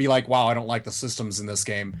shot to be like, wow, I don't like the systems in this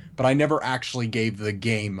game, but I never actually gave the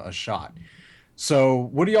game a shot. So,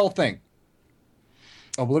 what do y'all think?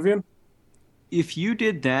 Oblivion? If you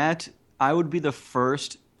did that, I would be the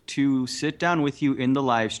first to sit down with you in the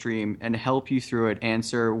live stream and help you through it,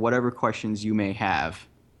 answer whatever questions you may have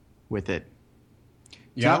with it.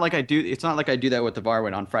 It's not like I do. It's not like I do that with the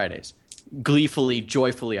Varwin on Fridays. Gleefully,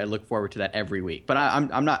 joyfully, I look forward to that every week. But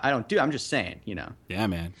I'm not. I don't do. I'm just saying. Yeah,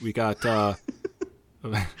 man. We got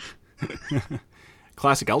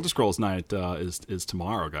Classic Elder Scrolls night is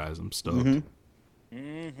tomorrow, guys. I'm stoked.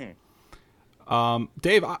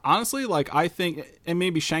 Dave, honestly, I think, and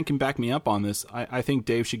maybe Shank can back me up on this, I think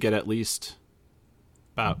Dave should get at least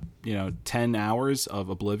about 10 hours of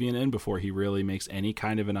Oblivion in before he really makes any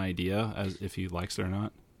kind of an idea as if he likes it or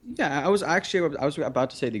not. Yeah, I was about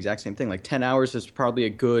to say the exact same thing. 10 hours is probably a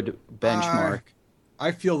good benchmark.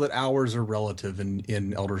 I feel that hours are relative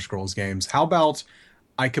in Elder Scrolls games. How about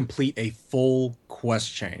I complete a full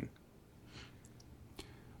quest chain?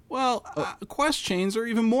 Well, quest chains are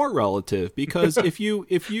even more relative because if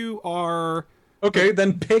you are okay,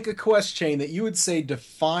 then pick a quest chain that you would say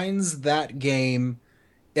defines that game,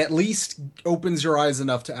 at least opens your eyes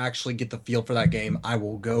enough to actually get the feel for that game. I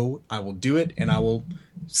will do it, and I will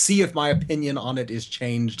see if my opinion on it is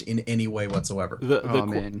changed in any way whatsoever.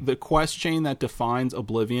 The quest chain that defines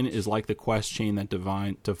Oblivion is like the quest chain that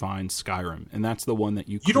defines Skyrim, and that's the one that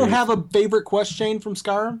you. You don't have a favorite quest chain from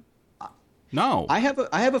Skyrim? No, I have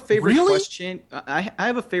a favorite Really? quest chain. I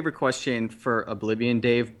have a favorite quest chain for Oblivion,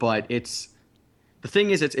 Dave. But the thing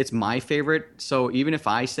is, it's my favorite. So even if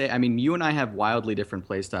I say, you and I have wildly different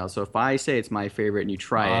playstyles. So if I say it's my favorite and you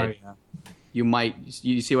try it, yeah.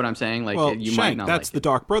 you see what I'm saying? Shank, might not. That's like the it.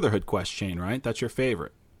 Dark Brotherhood quest chain, right? That's your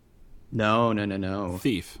favorite. No.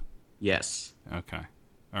 Thief. Yes. Okay.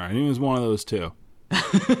 All right. It was one of those two.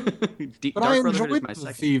 But I enjoyed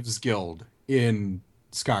the Thieves Guild in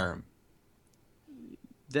Skyrim.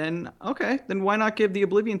 Then why not give the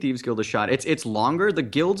Oblivion Thieves Guild a shot? It's longer. The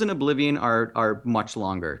guilds in Oblivion are much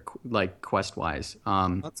longer, quest wise.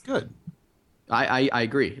 That's good. I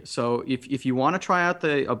agree. So if you want to try out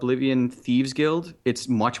the Oblivion Thieves Guild, it's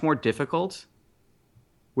much more difficult,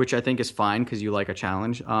 which I think is fine because you like a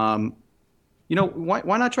challenge. Why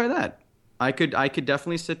not try that? I could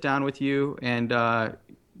definitely sit down with you and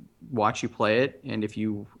watch you play it, and if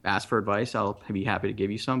you ask for advice, I'll be happy to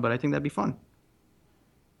give you some. But I think that'd be fun.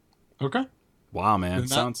 Okay. Wow, man.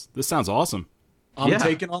 This sounds awesome. I'm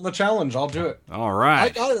taking on the challenge. I'll do it. All right. I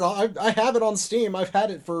got it. I have it on Steam. I've had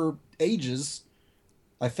it for ages,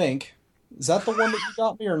 I think. Is that the one that you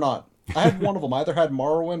got me or not? I had one of them. I either had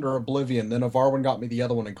Morrowind or Oblivion. Then Varwin got me the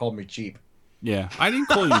other one and called me cheap. Yeah. I didn't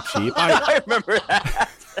call you cheap. I remember that.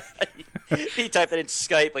 He typed it in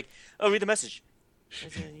Skype, read the message.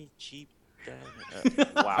 Is he cheap?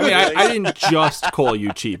 Wow. I didn't just call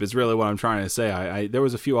you cheap. Is really what I'm trying to say. There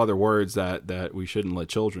was a few other words that we shouldn't let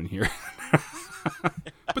children hear.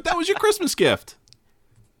 But that was your Christmas gift.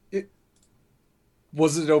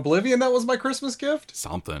 Was it Oblivion that was my Christmas gift?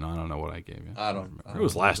 Something. I don't know what I gave you. I don't It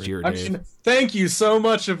was last year, Dave. Thank you so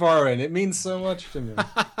much, Varwin. It means so much to me.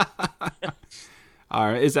 All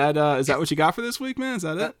right. Is that what you got for this week, man? Is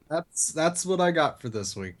that it? That's what I got for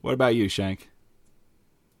this week. What about you, Shank?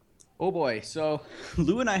 Oh boy. So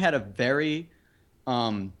Lou and I had a very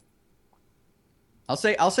I'll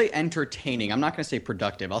say entertaining. I'm not going to say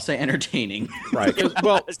productive. I'll say entertaining. Right.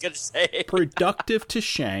 Well, I was going to say productive to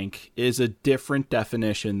Shank is a different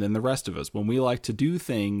definition than the rest of us. When we like to do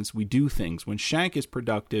things, we do things. When Shank is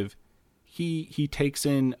productive, he takes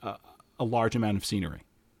in a large amount of scenery.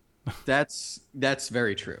 That's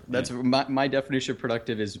very true. That's my definition of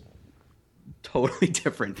productive is totally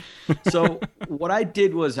different. So what I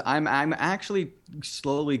did was I'm actually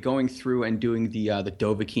slowly going through and doing the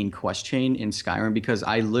Dovahkiin quest chain in Skyrim because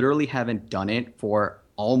I literally haven't done it for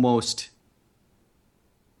almost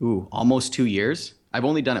 2 years. I've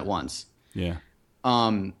only done it once. Yeah.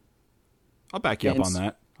 I'll back you up on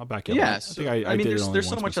that. I'll back you up. Yes. Yeah, I did it only there's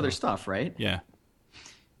so once much myself. other stuff, right? Yeah.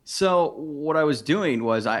 So what I was doing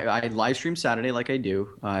was I live streamed Saturday like I do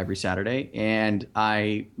every Saturday, and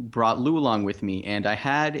I brought Lou along with me, and I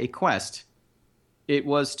had a quest. It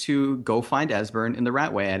was to go find Esbern in the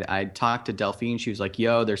Ratway. I talked to Delphine. She was like,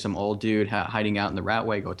 yo, there's some old dude hiding out in the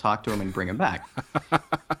Ratway. Go talk to him and bring him back.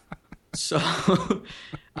 So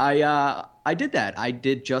I did that. I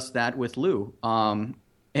did just that with Lou.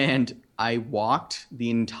 And I walked the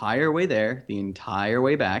entire way there, the entire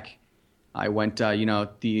way back. I went,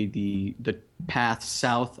 the path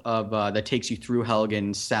south of that takes you through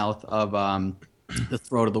Helgen, south of the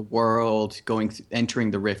throat of the world,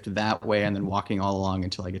 entering the rift that way, and then walking all along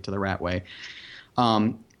until I get to the Ratway.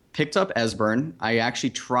 Picked up Esbern. I actually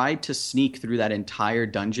tried to sneak through that entire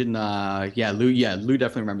dungeon. Lou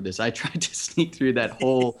definitely remembered this. I tried to sneak through that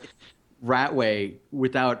whole Ratway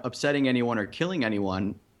without upsetting anyone or killing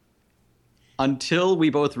anyone until we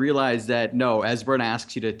both realized that, no, Esbern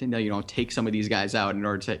asks you to take some of these guys out in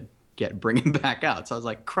order to bring him back out. So I was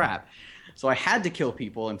like, crap. So I had to kill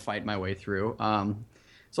people and fight my way through.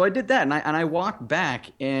 So I did that, and I walked back,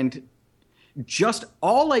 and just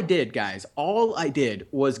all I did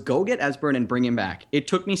was go get Esbern and bring him back. It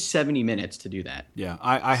took me 70 minutes to do that. Yeah,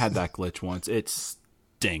 I had that glitch once. It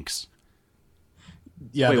stinks.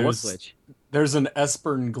 Yeah, Wait, what glitch? There's an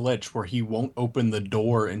Esbern glitch where he won't open the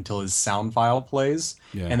door until his sound file plays.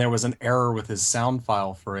 Yeah. And there was an error with his sound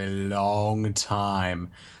file for a long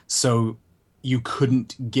time. So you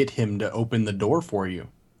couldn't get him to open the door for you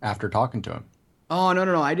after talking to him. Oh,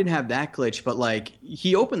 no. I didn't have that glitch, but like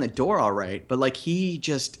he opened the door all right, but like he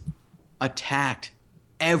just attacked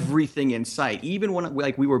everything in sight. Even when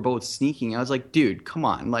we were both sneaking, I was like, dude, come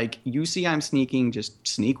on. Like, you see I'm sneaking, just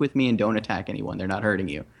sneak with me and don't attack anyone. They're not hurting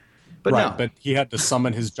you. But right, no. but he had to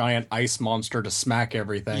summon his giant ice monster to smack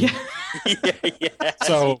everything. Yeah,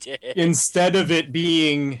 So he did. instead of it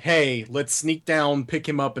being, hey, let's sneak down, pick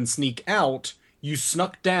him up, and sneak out, you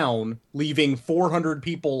snuck down, leaving 400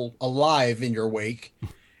 people alive in your wake,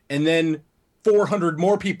 and then 400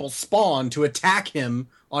 more people spawn to attack him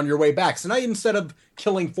on your way back. So now instead of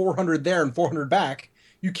killing 400 there and 400 back,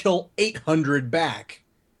 you kill 800 back.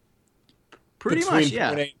 Pretty between much, yeah.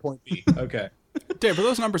 Point A and point B. Okay. Dave, are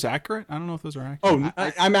those numbers accurate? I don't know if those are accurate.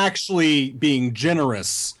 Oh, I'm actually being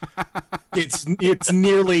generous. It's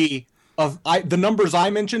nearly the numbers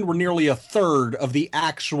I mentioned were nearly a third of the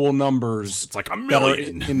actual numbers. It's like a that are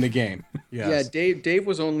million. in the game. Yes. Yeah, Dave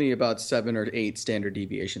was only about 7 or 8 standard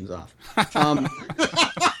deviations off.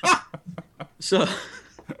 So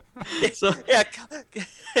Yeah,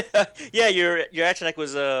 yeah. Your Atronach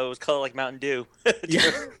was colored like Mountain Dew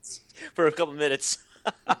for a couple minutes.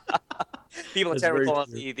 People in That's chat were very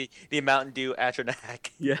calling the Mountain Dew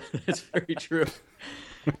Atronach. yeah, that's very true.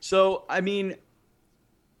 So, I mean,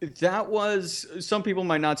 that was, some people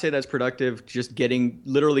might not say that's productive, just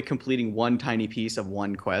literally completing one tiny piece of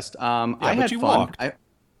one quest. I but had you fun. walked.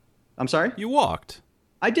 I'm sorry? You walked.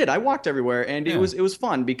 I did. I walked everywhere, and Yeah. it was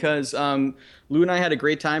fun because Lou and I had a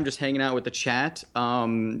great time just hanging out with the chat.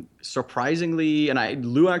 Surprisingly, and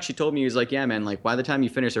Lou actually told me, he was like, "Yeah, man, like by the time you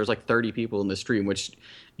finish, there was like 30 people in the stream," which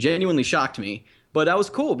genuinely shocked me. But that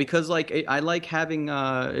was cool because like I like having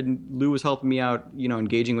and Lou was helping me out,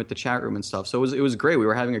 engaging with the chat room and stuff. So it was great. We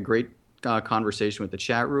were having a great conversation with the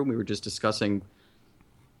chat room. We were just discussing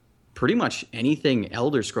pretty much anything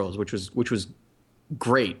Elder Scrolls, which was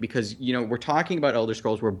great because we're talking about Elder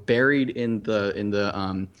Scrolls. We're buried in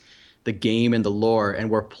the game and the lore, and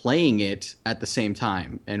we're playing it at the same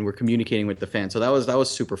time, and we're communicating with the fans. So that was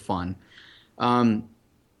super fun.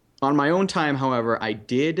 On my own time, however, I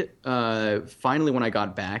did finally, when I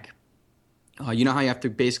got back, you know how you have to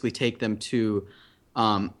basically take them to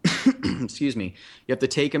excuse me, you have to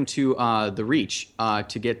take them to the Reach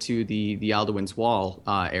to get to the Alduin's Wall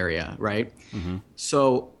area, right? Mm-hmm.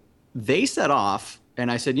 So they set off, and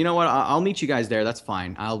I said, you know what, I'll meet you guys there. That's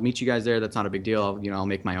fine. I'll meet you guys there. That's not a big deal. I'll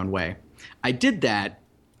make my own way. I did that.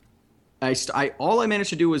 All I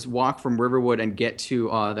managed to do was walk from Riverwood and get to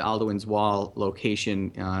the Alduin's Wall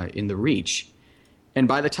location in the Reach. And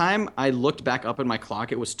by the time I looked back up at my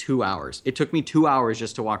clock, it was 2 hours. It took me 2 hours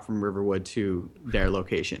just to walk from Riverwood to their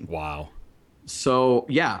location. Wow. So,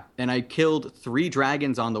 yeah, and I killed 3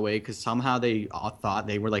 dragons on the way because somehow they all thought,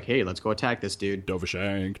 they were like, hey, let's go attack this dude.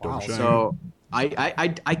 Dovashank. So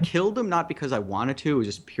I killed him not because I wanted to. It was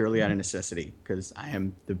just purely out of necessity because I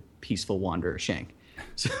am the peaceful wanderer Shank.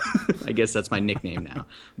 So I guess that's my nickname now.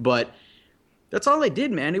 But that's all I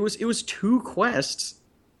did, man. It was 2 quests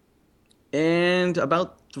and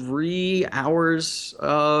about 3 hours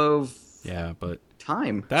of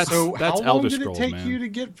time. That's so how long Elder did it Scrolls, take man. you to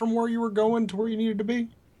get from where you were going to where you needed to be?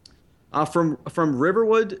 From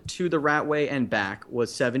Riverwood to the Ratway and back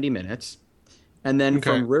was 70 minutes. And then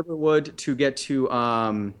from Riverwood to get to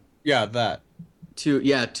that. to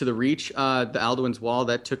the Reach, the Alduin's Wall,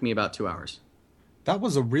 that took me about 2 hours. That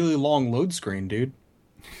was a really long load screen, dude.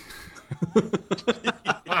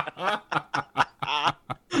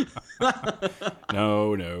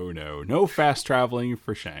 No fast traveling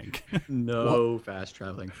for Shank. No fast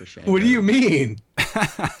traveling for Shank. What do you mean?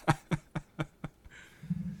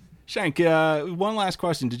 Shank, one last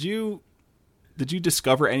question. Did you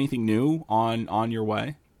discover anything new on your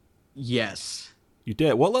way? Yes. You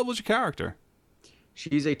did. What level was your character?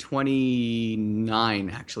 She's a 29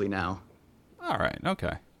 actually now. All right.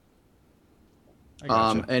 Okay. I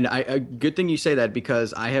gotcha. And a good thing you say that,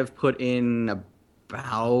 because I have put in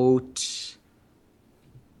about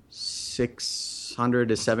 600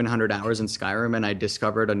 to 700 hours in Skyrim, and I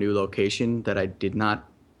discovered a new location that I did not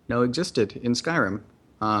know existed in Skyrim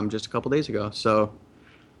just a couple days ago. So,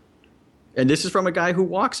 and this is from a guy who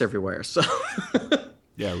walks everywhere. So,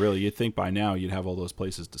 yeah, really, you'd think by now you'd have all those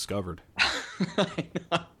places discovered. I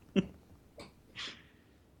know.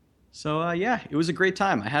 So, yeah, it was a great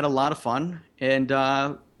time. I had a lot of fun, and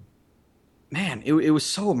man, it was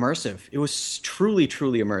so immersive. It was truly,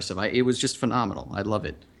 truly immersive. It was just phenomenal. I love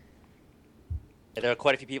it. There are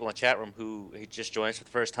quite a few people in the chat room who just joined us for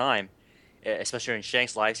the first time, especially in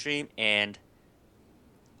Shank's live stream, and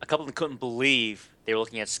a couple of them couldn't believe they were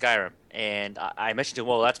looking at Skyrim. And I mentioned to them,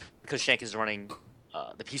 well, that's because Shank is running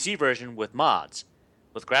the PC version with mods,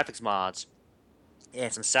 with graphics mods,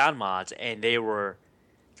 and some sound mods, and they were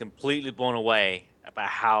completely blown away about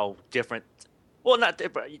how different, well, not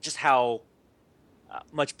different, just how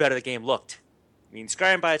much better the game looked. I mean,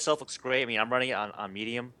 Skyrim by itself looks great. I mean, I'm running it on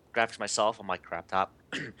medium graphics myself on my crap top.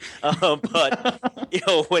 But, you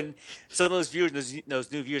know, when some of those viewers,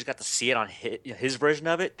 those new viewers got to see it on his version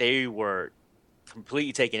of it, they were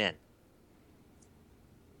completely taken in.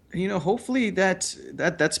 You know, hopefully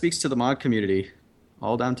that speaks to the mod community.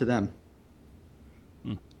 All down to them.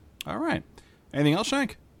 All right. Anything else,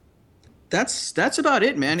 Shank? That's about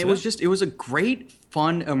it, man. It was a great,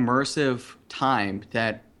 fun, immersive time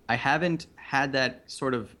that I haven't had that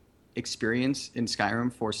sort of experience in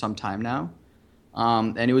Skyrim for some time now.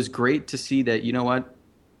 And it was great to see that, you know what,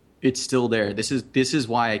 it's still there. This is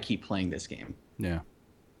why I keep playing this game. Yeah.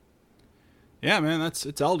 Yeah, man,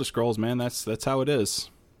 it's Elder Scrolls, man. That's how it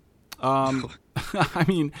is. I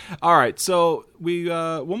mean, all right. So we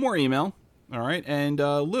one more email. All right, and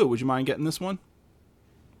Lou, would you mind getting this one?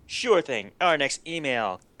 Sure thing. Our next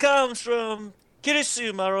email comes from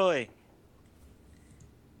Kirisu Maroi.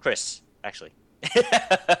 Chris, actually.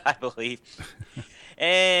 I believe.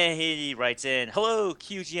 And he writes in, "Hello,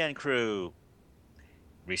 QGN crew.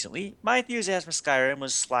 Recently, my enthusiasm for Skyrim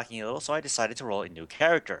was slacking a little, so I decided to roll a new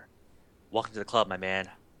character. Welcome to the club, my man.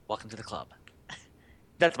 Welcome to the club.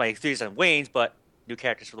 Not that my enthusiasm wanes, but new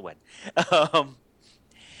characters for the win.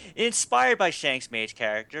 Inspired by Shank's mage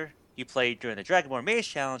character, he played during the Dragonborn Mage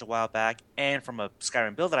Challenge a while back, and from a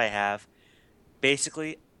Skyrim build that I have,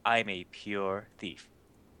 basically, I'm a pure thief.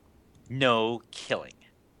 No killing.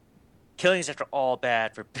 Killing is, after all,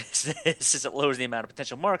 bad for business, since it lowers the amount of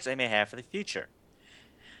potential marks I may have for the future.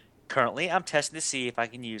 Currently, I'm testing to see if I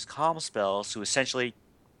can use calm spells to essentially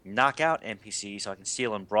knock out NPCs so I can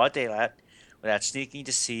steal in broad daylight without sneaking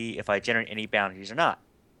to see if I generate any bounties or not.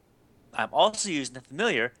 I'm also using the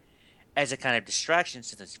Familiar as a kind of distraction,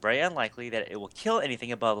 since it's very unlikely that it will kill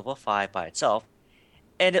anything above level 5 by itself,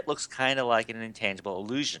 and it looks kind of like an intangible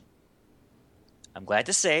illusion. I'm glad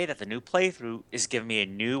to say that the new playthrough is giving me a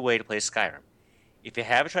new way to play Skyrim. If you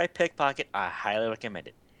haven't tried Pickpocket, I highly recommend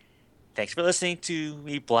it. Thanks for listening to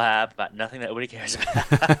me blab about nothing that nobody cares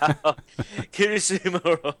about.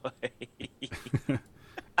 Kirisumaroi."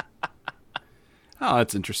 Oh,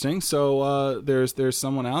 that's interesting. So there's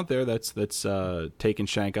someone out there that's taking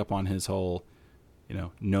Shank up on his whole,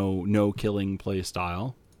 no killing play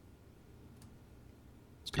style.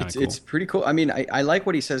 It's pretty cool. I mean, I like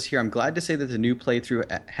what he says here. I'm glad to say that the new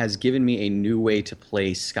playthrough has given me a new way to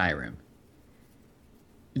play Skyrim.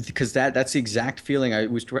 Because that's the exact feeling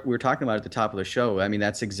we were talking about at the top of the show. I mean,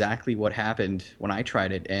 that's exactly what happened when I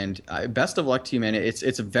tried it. And best of luck to you, man.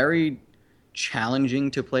 It's very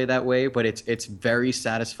challenging to play that way, but it's very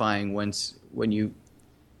satisfying when you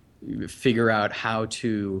figure out how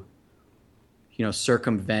to,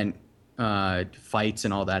 circumvent fights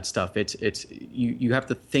and all that stuff. You have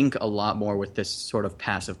to think a lot more with this sort of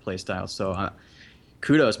passive play style. So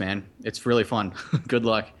kudos, man. It's really fun. Good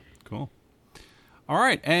luck. Cool. All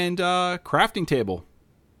right, and crafting table.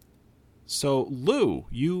 So Lou,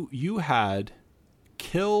 you had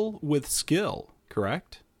kill with skill,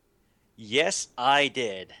 correct? Yes, I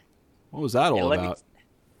did. What was that all about?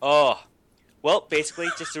 Well, basically,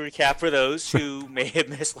 just to recap for those who may have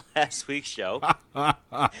missed last week's show,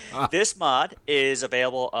 this mod is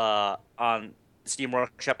available on Steam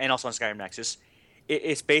Workshop and also on Skyrim Nexus.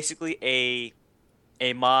 It's basically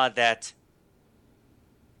a mod that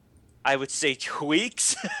I would say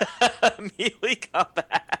tweaks melee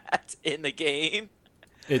combat in the game.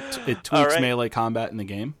 It tweaks melee combat in the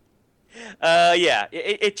game? Yeah.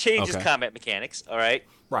 It changes combat mechanics, all right?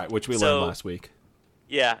 Right, which we learned last week.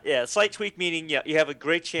 Yeah. Slight tweak meaning you have a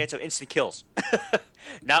great chance of instant kills.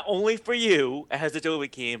 Not only for you as the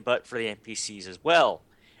Dovahkiin, but for the NPCs as well.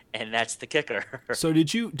 And that's the kicker. So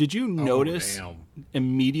did you notice damn.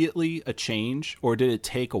 immediately a change, or did it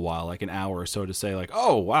take a while, like an hour or so, to say like,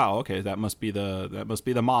 oh wow, okay, that must be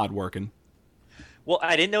the mod working? Well,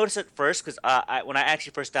 I didn't notice it first because when I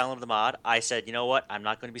actually first downloaded the mod, I said, you know what, I'm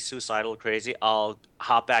not going to be suicidal or crazy. I'll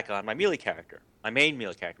hop back on my melee character, my main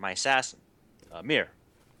melee character, my assassin, Mir.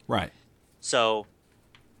 Right. So,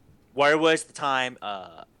 where was the time?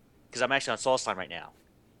 Because I'm actually on Solstheim right now,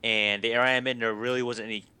 and the area I'm in, there really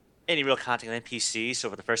wasn't any real contact with NPCs. So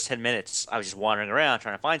for the first 10 minutes, I was just wandering around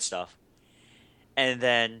trying to find stuff, and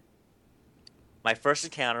then my first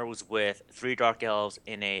encounter was with 3 Dark Elves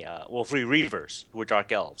in 3 Reavers who were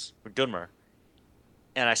Dark Elves, were Dunmer,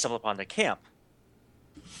 and I stumbled upon their camp.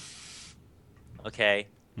 Okay.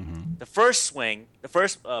 Mm-hmm. The first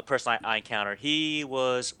person I encountered, he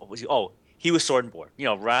was sword and board.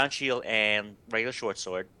 Round shield and regular short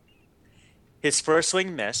sword. His first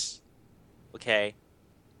swing missed, okay,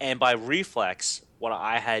 and by reflex, what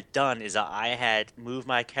I had done is I had moved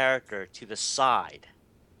my character to the side,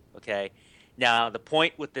 okay. Now the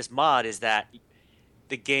point with this mod is that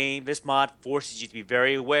this mod forces you to be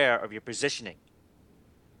very aware of your positioning.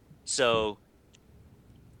 So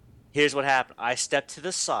here's what happened. I stepped to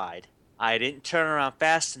the side. I didn't turn around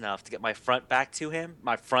fast enough to get my front back to him,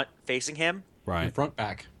 my front facing him. Right. Your front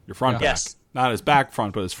back. Your front back. Yes. Not his back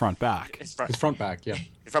front, but his front back. His front, His front back, yeah.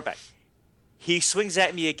 his front back. He swings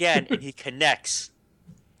at me again, and he connects.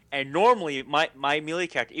 And normally, my melee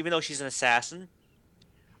character, even though she's an assassin,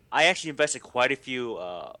 I actually invested quite a few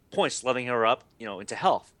points leveling her up, into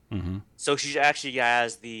health. Mm-hmm. So she actually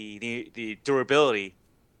has the durability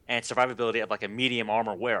and survivability of like a medium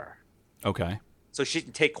armor wearer. Okay. So she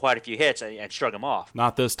can take quite a few hits and shrug him off.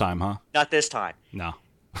 Not this time, huh? Not this time. No.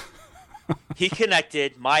 He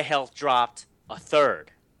connected. My health dropped a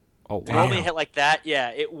third. Oh wow. Normally a hit like that,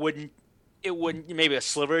 it wouldn't maybe a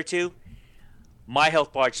sliver or two. My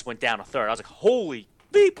health bar just went down a third. I was like, holy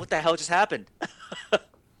beep, what the hell just happened?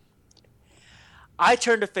 I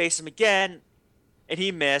turned to face him again, and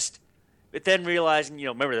he missed. But then realizing,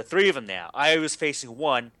 remember the 3 of them now. I was facing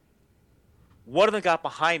one. One of them got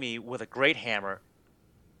behind me with a great hammer,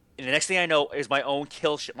 and the next thing I know is my own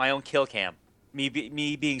kill cam, me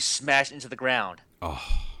being smashed into the ground. Oh.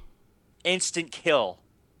 Instant kill.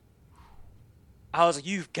 I was like,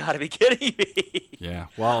 "You've got to be kidding me!" Yeah.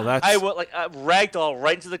 Well, that's. I went like ragdoll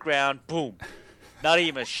right into the ground. Boom. Not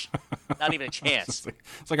even a chance.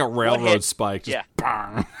 It's like a railroad spike. Just Yeah.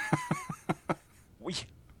 bang.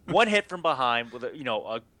 One hit from behind with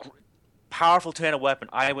a powerful two-handed weapon.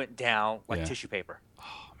 I went down like tissue paper.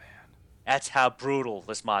 Oh man. That's how brutal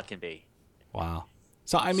this mod can be. Wow.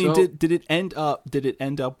 So I mean, So- did it end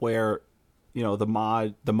up where, the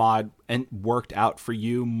mod worked out for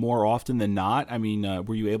you more often than not? I mean,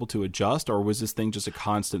 were you able to adjust, or was this thing just a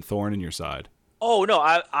constant thorn in your side? Oh no,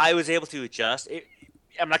 I was able to adjust.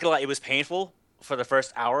 I'm not gonna lie, it was painful for the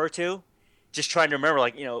first hour or two, just trying to remember.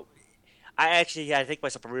 I actually had to think to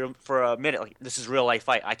myself for a minute. Like, this is a real life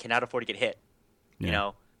fight. I cannot afford to get hit.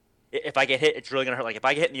 Yeah. If I get hit, it's really gonna hurt. Like if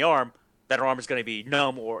I get hit in the arm, that arm is gonna be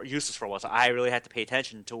numb or useless for a while. So I really have to pay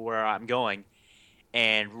attention to where I'm going,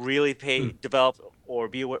 and really develop or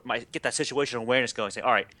get that situational awareness going. Say,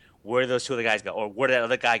 all right, where did those 2 other guys go, or where did that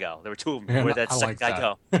other guy go? There were 2 of them. Man, Where did that I second like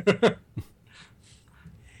guy that. go?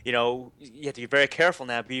 You have to be very careful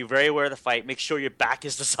now. Be very aware of the fight. Make sure your back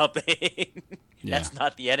is to something. Yeah. That's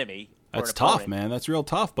not the enemy. or That's an tough, opponent. man. That's real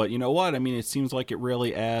tough. But you know what? I mean, it seems like it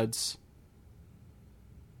really adds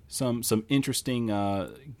some interesting, a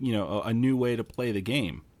new way to play the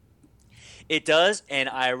game. It does, and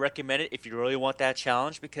I recommend it if you really want that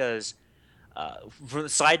challenge because from the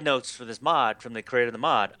side notes for this mod, from the creator of the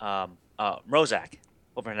mod, Rozak,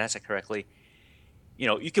 hope I pronounced that correctly,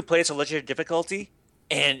 you can play this on legendary difficulty,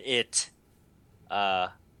 and it's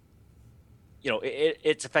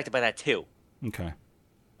affected by that too. Okay.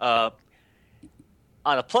 On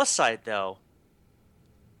the plus side, though,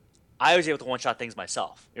 I was able to one-shot things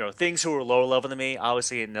myself. Things who were lower level than me,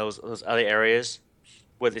 obviously in those other areas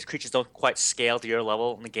where these creatures don't quite scale to your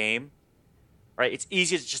level in the game, right? It's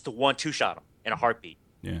easier just to 1-2 shot them in a heartbeat.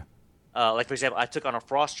 Yeah. Like, for example, I took on a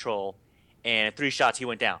Frost Troll, and in 3 shots, he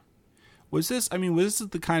went down. Was this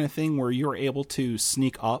the kind of thing where you were able to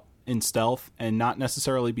sneak up in stealth and not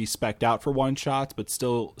necessarily be specced out for one shots, but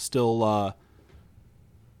still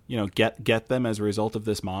get them as a result of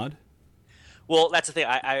this mod? Well, that's the thing.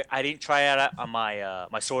 I didn't try it out on my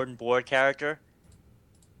my sword and board character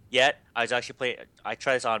yet. I was actually I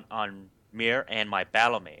tried this on Mir and my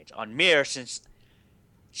battle mage. On Mir, since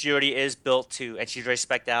she already is built to, and she's already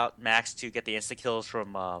spec'd out Max to get the insta kills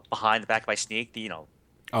from behind the back by sneak.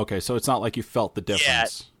 Okay, so it's not like you felt the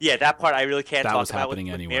difference. Yeah, that part I really can't That talk was about happening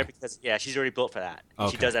with anyway. Mare because she's already built for that.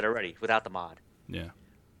 Okay. She does that already without the mod. Yeah.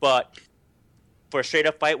 But for a straight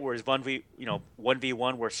up fight where it's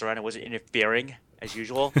 1v1 where Serena wasn't interfering as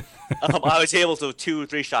usual, I was able to 2 or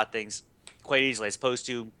 3 shot things quite easily as opposed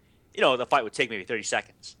to, the fight would take maybe 30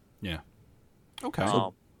 seconds. Yeah. Okay.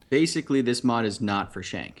 Basically, this mod is not for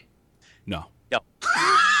Shank. No. No.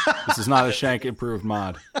 This is not a Shank improved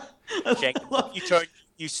mod. Shank,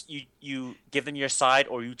 you give them your side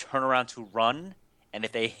or you turn around to run, and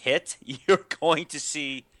if they hit, you're going to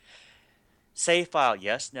see save file,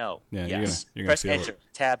 yes, no. Yeah, yes. You're gonna Press feel enter,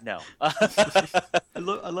 tab, no. I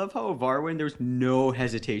love how Varwin, there's no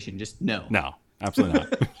hezation, just no. No, absolutely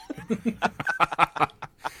not.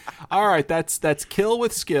 All right, that's Kill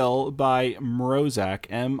with Skill by Mrozak,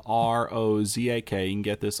 Mrozak. You can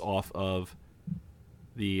get this off of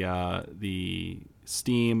the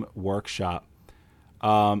Steam Workshop.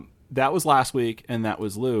 That was last week, and that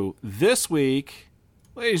was Lou. This week,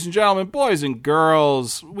 ladies and gentlemen, boys and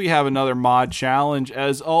girls, we have another mod challenge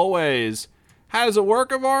as always. How does it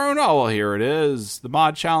work, Avarwin? Oh, well, here it is. The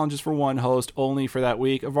mod challenge is for one host only for that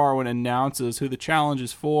week. Avarwin announces who the challenge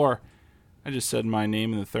is for. I just said my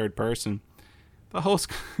name in the third person. The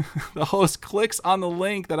host clicks on the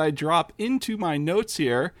link that I drop into my notes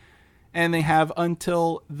here, and they have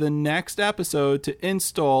until the next episode to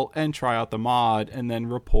install and try out the mod and then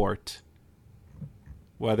report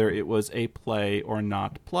whether it was a play or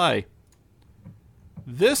not play.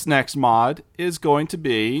 This next mod is going to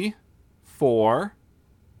be for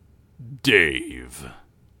Dave.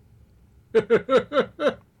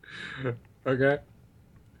 Okay.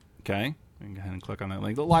 Okay? I can go ahead and click on that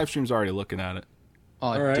link. The live stream's already looking at it.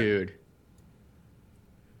 Oh, right. dude.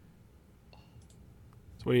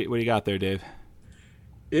 So what do you got there, Dave?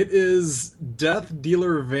 It is Death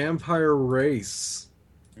Dealer Vampire Race.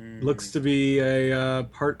 Looks to be a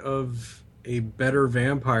part of a Better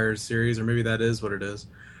Vampire series, or maybe that is what it is.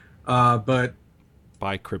 But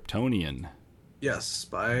By Kryptonian. yes,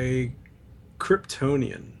 by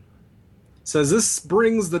Kryptonian. Says this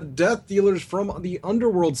brings the Death Dealers from the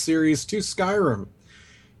Underworld series to Skyrim.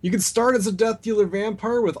 You can start as a Death Dealer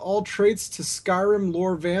vampire with all traits to Skyrim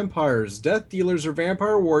lore vampires. Death Dealers are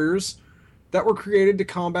vampire warriors that were created to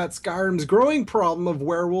combat Skyrim's growing problem of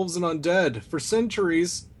werewolves and undead. For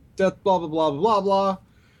centuries, death blah blah blah blah blah.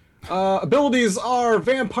 Abilities are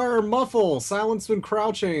Vampire Muffle, silence when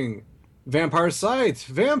crouching, Vampire Sight,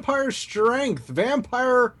 Vampire Strength,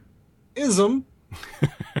 Vampire-ism,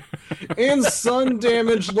 and Sun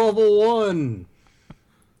Damage level 1.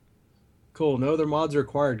 Cool. No other mods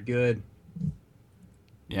required. Good.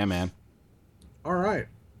 Yeah, man. All right.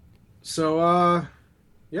 So,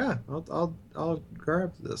 yeah, I'll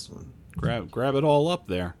grab this one. Grab it all up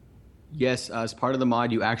there. Yes, as part of the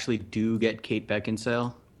mod, you actually do get Kate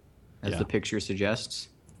Beckinsale, as Yeah. the picture suggests.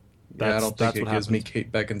 Yeah, I don't That's think it what gives me happens.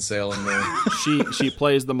 Kate Beckinsale in there She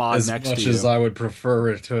plays the mod as next much to you. as I would prefer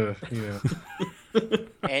it to.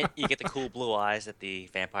 And you get the cool blue eyes that the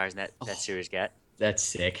vampires in that series get. That's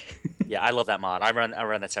sick. Yeah, I love that mod. I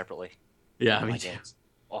run that separately. Yeah, in me my too. games.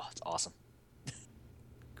 Oh, it's awesome.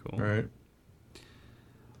 Cool. All right.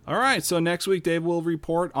 All right, so next week Dave will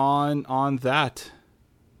report on that.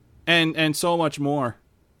 And so much more.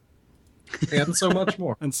 And so much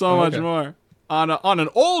more. And so much Okay. more. On an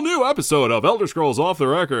all new episode of Elder Scrolls Off the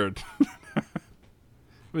Record. I've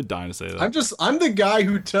been dying to say that. I'm the guy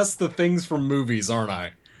who tests the things from movies, aren't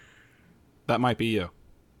I? That might be you.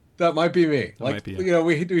 That might be me. might be you. You know,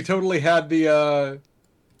 we totally had the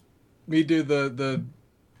me do the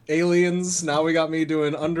aliens. Now we got me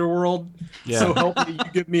doing Underworld. Yeah. So help me,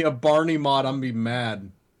 you give me a Barney mod, I'm gonna be mad.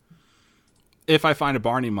 If I find a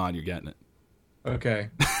Barney mod, you're getting it. Okay.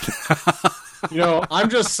 You know,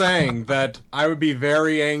 I'm just saying that I would be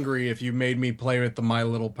very angry if you made me play with the My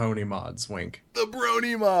Little Pony mods. Wink. The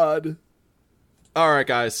Brony mod. All right,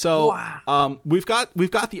 guys. So we've got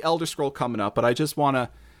the Elder Scroll coming up, but I just want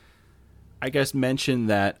to, I guess, mention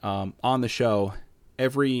that on the show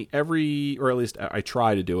every or at least I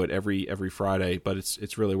try to do it every Friday, but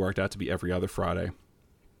it's really worked out to be every other Friday.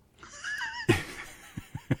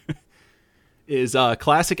 Is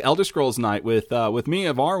classic Elder Scrolls night with me,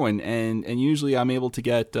 Avarwin, and usually I'm able to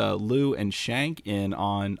get Lou and Shank in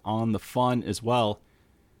on the fun as well.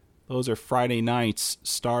 Those are Friday nights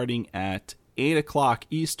starting at 8:00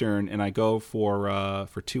 Eastern, and I go for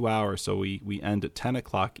 2 hours, so we end at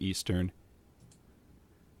 10:00 Eastern.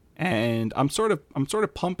 And I'm sort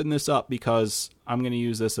of pumping this up because I'm going to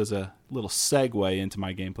use this as a little segue into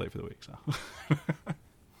my gameplay for the week. So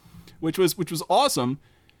which was awesome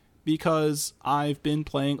because I've been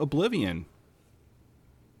playing Oblivion.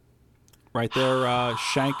 Right there,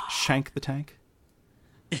 Shank the Tank.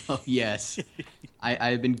 Oh, yes.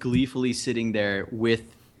 I've been gleefully sitting there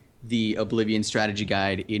with the Oblivion strategy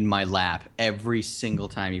guide in my lap every single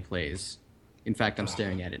time he plays. In fact, I'm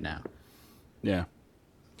staring at it now. Yeah.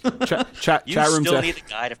 Chat You room's still need the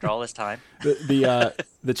guide after all this time?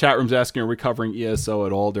 the chat room's asking, are we covering ESO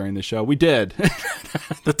at all during the show? We did.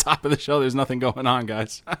 At the top of the show, there's nothing going on,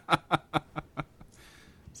 guys.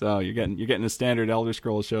 So you're getting a standard Elder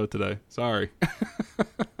Scrolls show today. Sorry.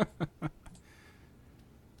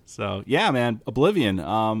 So yeah, man, Oblivion.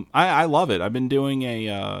 I love it. I've been doing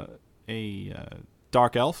a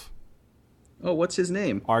dark elf Oh, what's his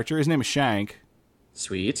name? archer. His name is Shank.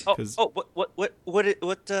 Sweet. Oh, 'Cause- so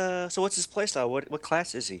what's his playstyle? What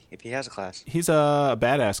class is he, if he has a class? He's a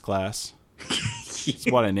badass class. That's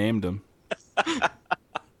what I named him.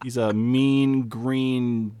 He's a mean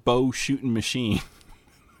green bow shooting machine.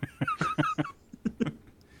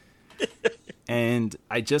 And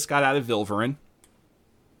I just got out of Vilverin.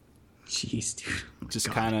 Jeez, dude. Just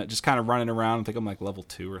kind of running around. I think I'm like level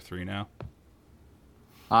 2 or 3 now.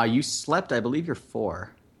 You slept, I believe you're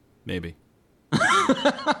 4. Maybe.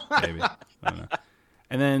 Maybe. I don't know.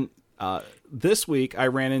 And then this week I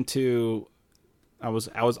ran into I was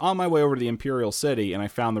on my way over to the Imperial City and I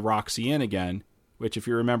found the Roxy Inn again, which if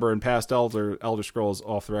you remember in past Elder Scrolls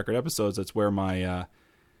Off the Record episodes, that's where my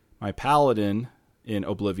paladin in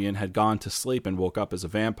Oblivion had gone to sleep and woke up as a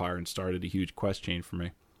vampire and started a huge quest chain for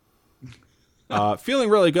me. Feeling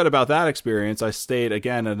really good about that experience, I stayed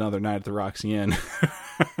again another night at the Roxy Inn.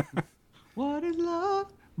 What is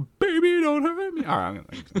love? Baby, don't hurt me. All right,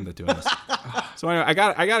 I'm not doing this. So anyway, I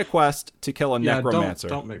got a quest to kill a necromancer.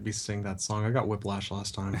 Don't make me sing that song. I got whiplash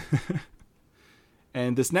last time.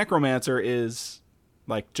 And this necromancer is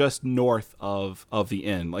like just north of the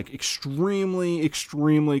inn, like extremely,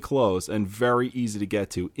 extremely close and very easy to get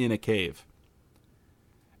to in a cave.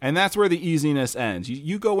 And that's where the easiness ends.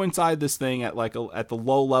 You go inside this thing at at the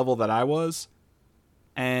low level that I was,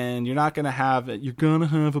 and you're not gonna have it. You're gonna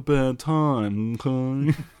have a bad time.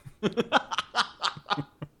 Okay?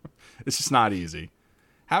 It's just not easy.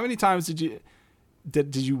 How many times did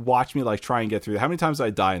you watch me like try and get through? How many times did I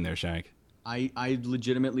die in there, Shank? I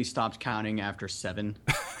legitimately stopped counting after 7.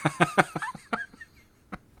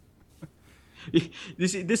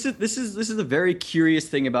 This is a very curious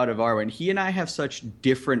thing about Avarwin. He and I have such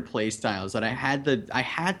different play styles that I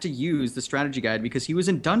had to use the strategy guide because he was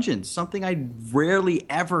in dungeons, something I rarely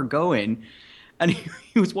ever go in, and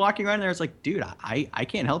he was walking around there. I was like, dude, I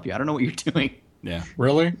can't help you. I don't know what you're doing. Yeah.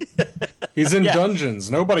 Really? He's in Yeah. dungeons.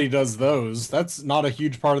 Nobody does those. That's not a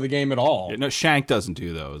huge part of the game at all. No, Shank doesn't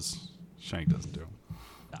do those. Shank doesn't do them.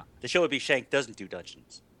 Nah, the show would be Shank doesn't do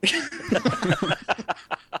dungeons.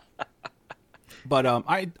 But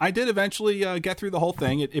I did eventually get through the whole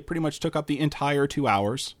thing. It pretty much took up the entire 2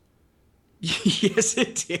 hours Yes,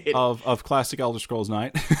 it did. of classic Elder Scrolls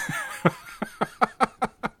Night.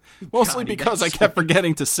 Mostly Johnny, because I that's kept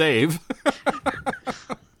forgetting to save.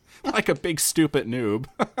 Like a big stupid noob.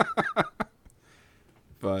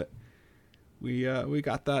 But we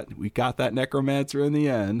got that necromancer in the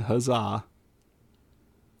end. Huzzah.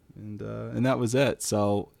 And that was it.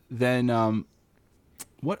 So then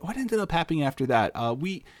what ended up happening after that?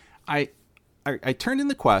 I turned in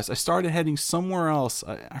the quest. I started heading somewhere else.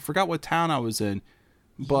 I forgot what town I was in,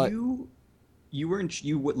 but you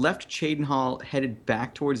left Cheydinhal, headed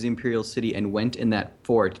back towards the Imperial City, and went in that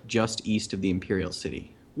fort just east of the Imperial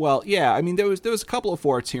City. well, yeah. I mean, there was a couple of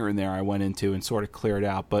forts here and there I went into and sort of cleared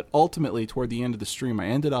out, but ultimately toward the end of the stream, I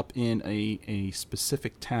ended up in a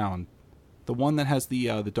specific town, the one that has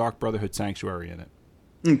the Dark Brotherhood Sanctuary in it.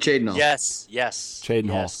 Cheydinhal. Yes. Cheydinhal.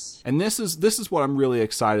 Yes. And this is what I'm really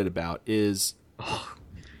excited about is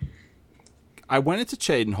I went into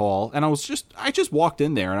Cheydinhal and I just walked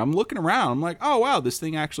in there and I'm looking around. I'm like, oh wow, this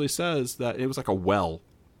thing actually says that it was like a well.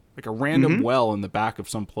 Like a random well in the back of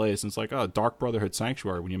some place, and it's like, oh, Dark Brotherhood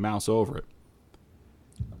Sanctuary when you mouse over it.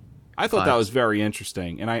 I thought that was very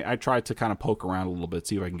interesting, and I tried to kind of poke around a little bit,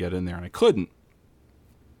 see if I can get in there, and I couldn't.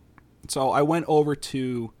 So I went over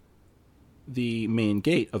to the main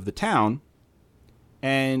gate of the town,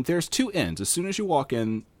 and there's 2 inns. As soon as you walk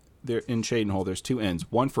in there in Cheydinhal, there's 2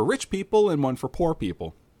 inns. One for rich people and one for poor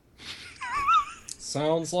people.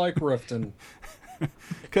 Sounds like Riften.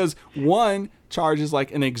 Because one charges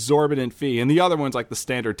like an exorbitant fee, and the other one's like the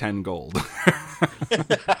standard 10 gold.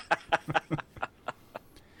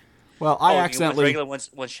 Well, I accidentally... regular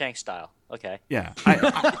one's Shank style. Okay. Yeah.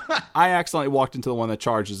 I accidentally walked into the one that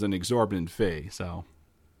charges an exorbitant fee, so...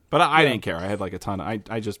 But I didn't care. I had like a ton.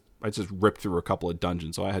 I just ripped through a couple of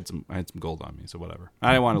dungeons, so I had some gold on me. So whatever.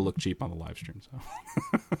 I didn't want to look cheap on the live stream. So.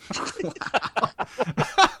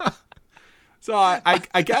 So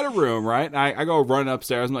I get a room, right? And I go run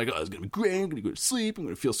upstairs. I'm like, oh, it's going to be great. I'm going to go to sleep. I'm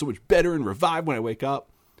going to feel so much better and revived when I wake up.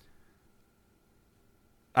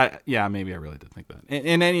 Maybe I really did think that.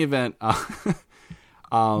 In any event,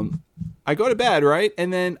 I go to bed, right?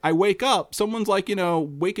 And then I wake up. Someone's like,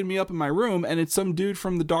 waking me up in my room, and it's some dude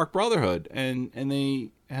from the Dark Brotherhood. And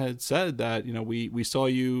they had said that, we saw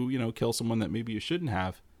you, kill someone that maybe you shouldn't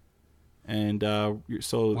have. And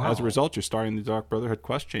so as a result, you're starting the Dark Brotherhood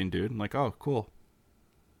quest chain, dude. I'm like, oh, cool.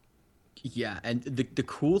 Yeah, and the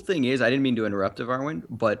cool thing is, I didn't mean to interrupt, Varwin,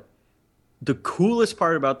 but the coolest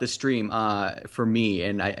part about the stream for me,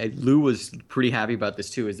 and Lou was pretty happy about this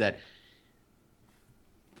too, is that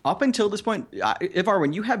up until this point,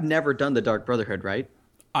 Varwin, you have never done the Dark Brotherhood, right?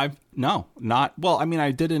 I did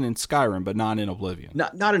it in Skyrim, but not in Oblivion.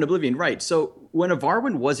 Not in Oblivion, right. So when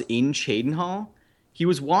Varwin was in Cheydinhal, he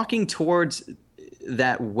was walking towards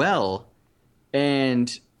that well,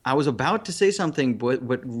 and I was about to say something,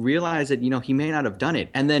 but realized that, he may not have done it.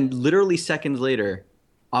 And then literally seconds later,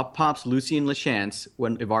 up pops Lucien Lachance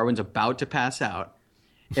when Varwin's about to pass out.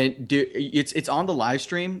 And dude, it's on the live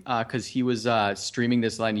stream because he was streaming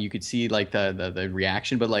this line. You could see like the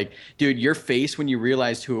reaction, but like, dude, your face when you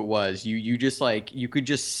realized who it was, you just like, you could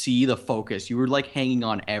just see the focus. You were like hanging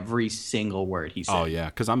on every single word he said. Oh yeah,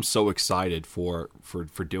 because I'm so excited for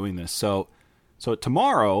doing this. So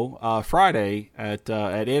tomorrow, Friday at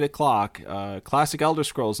 8:00, Classic Elder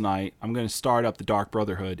Scrolls night. I'm going to start up the Dark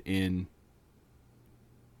Brotherhood in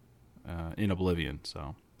Oblivion.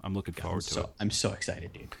 So. I'm looking forward to it. I'm so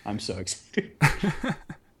excited, dude. I'm so excited.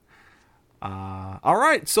 All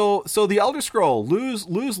right, so the Elder Scroll, Lou's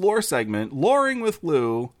lore segment, Loring with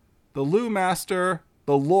Lou, the Lou Master,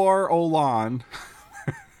 the Lore Olan.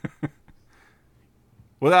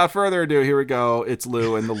 Without further ado, here we go. It's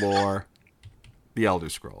Lou and the lore, the Elder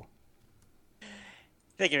Scroll.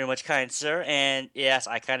 Thank you very much, kind sir. And yes,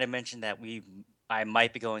 I kind of mentioned that I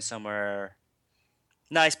might be going somewhere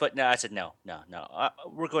nice, but no, I said no.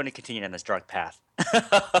 We're going to continue on this dark path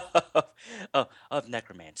of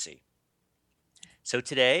necromancy. So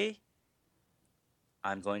today,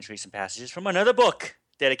 I'm going to read some passages from another book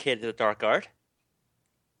dedicated to the dark art,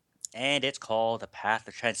 and it's called The Path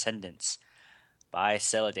of Transcendence by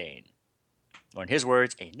Celadane. Or in his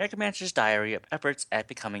words, a necromancer's diary of efforts at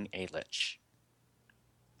becoming a lich.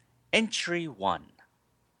 Entry 1.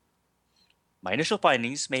 My initial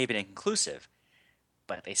findings may have been inconclusive,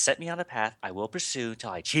 but if they set me on a path I will pursue till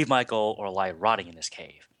I achieve my goal or lie rotting in this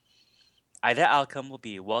cave. Either outcome will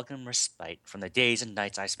be a welcome respite from the days and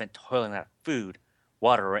nights I spent toiling without food,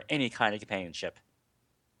 water, or any kind of companionship.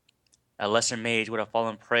 A lesser mage would have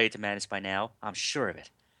fallen prey to madness by now, I'm sure of it.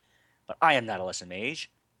 But I am not a lesser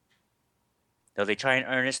mage. Though they try in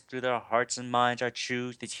earnest through their hearts and minds are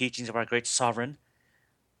true to the teachings of our great sovereign,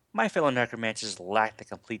 my fellow necromancers lack the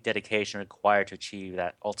complete dedication required to achieve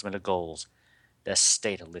that ultimate of goals, the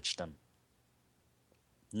state of lichdom.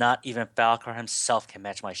 Not even Falkar himself can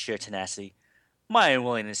match my sheer tenacity, my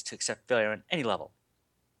unwillingness to accept failure on any level.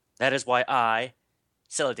 That is why I,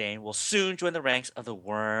 Celadane, will soon join the ranks of the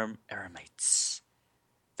Worm Eremites,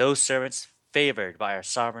 those servants favored by our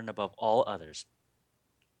sovereign above all others.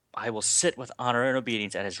 I will sit with honor and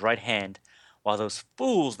obedience at his right hand, while those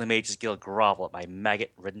fools in the Mages Guild grovel at my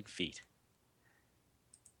maggot-ridden feet.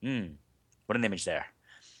 What an image there.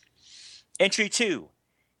 Entry 2.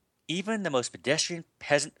 Even the most pedestrian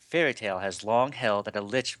peasant fairy tale has long held that a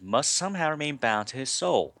lich must somehow remain bound to his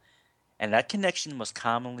soul, and that connection most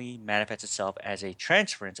commonly manifests itself as a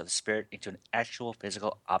transference of the spirit into an actual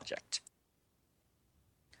physical object.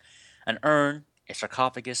 An urn, a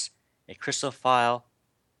sarcophagus, a crystal phial.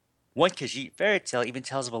 One Khajiit fairy tale even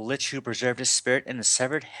tells of a lich who preserved his spirit in the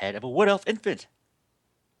severed head of a wood elf infant.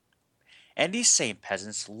 And these same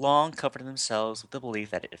peasants long comforted themselves with the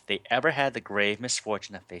belief that if they ever had the grave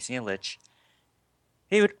misfortune of facing a lich,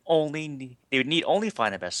 they would need only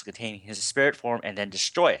find a vessel containing his spirit form and then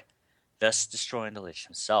destroy it, thus destroying the lich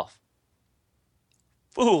himself.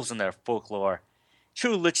 Fools in their folklore!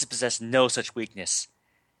 True liches possess no such weakness.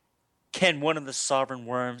 Can one of the sovereign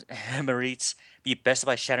worms, Emerites, be bested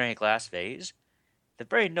by shattering a glass vase? The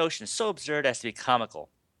very notion is so absurd as to be comical.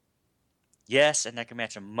 Yes, a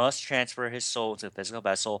necromancer must transfer his soul into a physical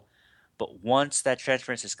vessel, but once that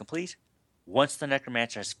transference is complete, once the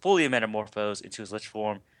necromancer has fully metamorphosed into his lich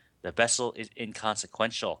form, the vessel is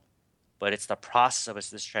inconsequential. But it's the process of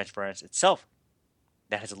this transference itself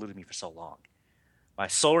that has eluded me for so long. My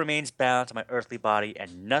soul remains bound to my earthly body,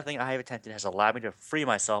 and nothing I have attempted has allowed me to free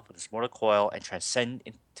myself of this mortal coil and transcend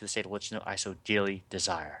into the state of which I so dearly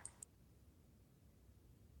desire.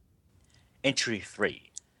 Entry 3.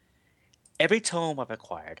 Every tome I've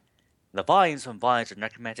acquired, the volumes and volumes of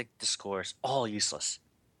necromantic discourse, all useless.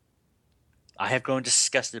 I have grown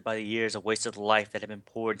disgusted by the years of wasted life that have been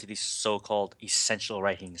poured into these so-called essential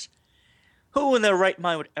writings. Who in their right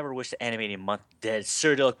mind would ever wish to animate a month-dead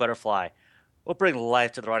Surdilic butterfly, or bring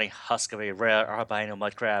life to the rotting husk of a rare albino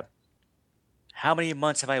mud crab? How many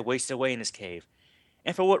months have I wasted away in this cave?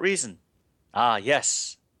 And for what reason? Ah,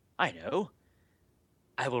 yes, I know.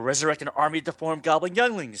 I will resurrect an army of deformed goblin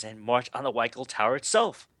younglings and march on the Wykel Tower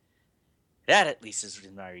itself. That at least is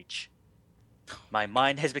within my reach. My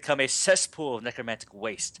mind has become a cesspool of necromantic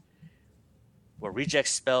waste, where reject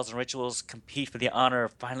spells and rituals compete for the honor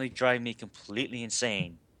of finally driving me completely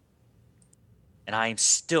insane. And I am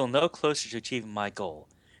still no closer to achieving my goal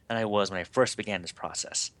than I was when I first began this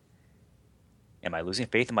process. Am I losing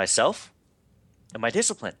faith in myself? In my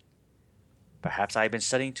discipline? Perhaps I have been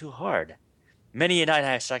studying too hard. Many a night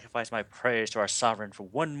I have sacrificed my prayers to our sovereign for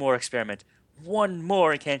one more experiment, one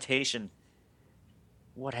more incantation.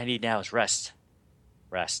 What I need now is rest.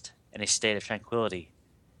 Rest in a state of tranquility,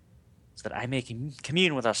 so that I may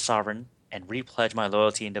commune with our sovereign and repledge my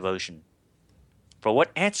loyalty and devotion. For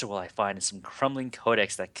what answer will I find in some crumbling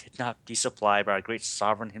codex that could not be supplied by our great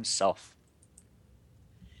sovereign himself?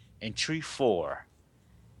 Entry 4.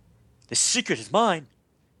 The secret is mine.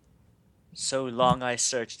 So long I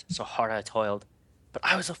searched, so hard I toiled, but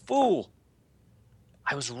I was a fool.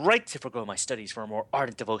 I was right to forgo my studies for a more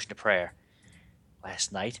ardent devotion to prayer.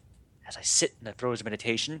 Last night, as I sit in the throes of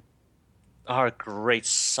meditation, our great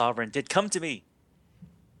sovereign did come to me.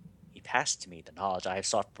 He passed to me the knowledge I have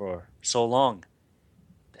sought for so long.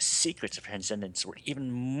 The secrets of transcendence were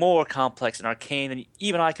even more complex and arcane than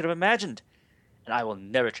even I could have imagined, and I will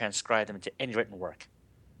never transcribe them into any written work.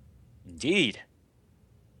 Indeed,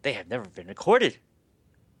 they have never been recorded.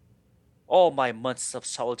 All my months of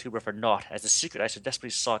solitude were for naught, as the secret I so desperately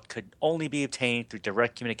sought could only be obtained through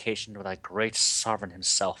direct communication with our great sovereign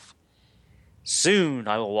himself. Soon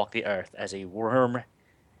I will walk the earth as a worm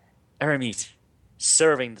eremite,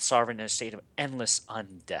 serving the sovereign in a state of endless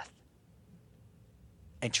undeath.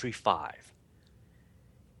 Entry 5.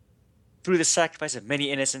 Through the sacrifice of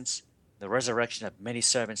many innocents, the resurrection of many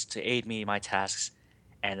servants to aid me in my tasks,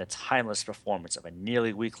 and the timeless performance of a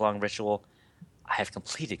nearly week-long ritual, I have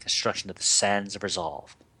completed construction of the Sands of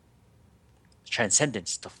Resolve.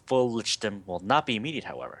 Transcendence to full lichdom will not be immediate,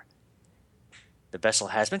 however. The vessel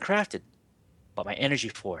has been crafted, but my energy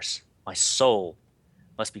force, my soul,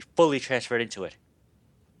 must be fully transferred into it.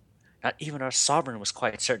 Not even our sovereign was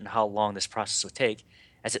quite certain how long this process would take,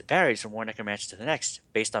 as it varies from one necromancer to the next,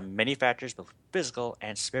 based on many factors both physical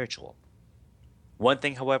and spiritual. One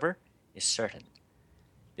thing, however, is certain.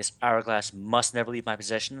 This hourglass must never leave my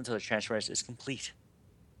possession until the transference is complete.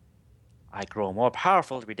 I grow more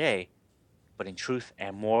powerful every day, but in truth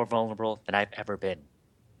am more vulnerable than I've ever been.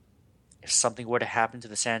 If something were to happen to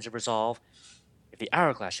the Sands of Resolve, if the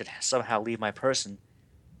hourglass should somehow leave my person,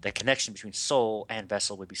 the connection between soul and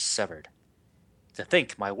vessel would be severed. To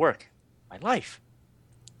think my work, my life,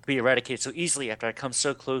 could be eradicated so easily after I come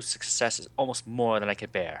so close to success is almost more than I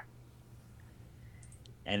could bear.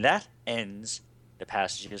 And that ends the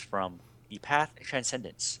passages from The Path of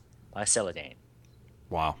Transcendence by Celadane.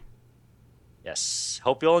 Wow. Yes.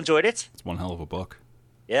 Hope you all enjoyed it. It's one hell of a book.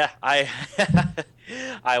 Yeah, I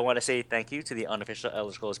want to say thank you to the unofficial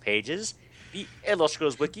Elder Scrolls pages, the Elder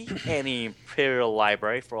Scrolls Wiki, and the Imperial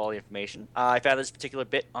Library for all the information. I found this particular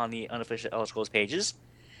bit on the unofficial Elder Scrolls pages.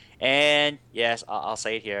 And yes, I'll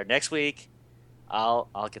say it here. Next week,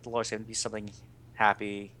 I'll get the Lord to be something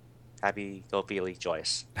happy, go-feely,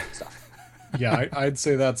 joyous stuff. Yeah, I'd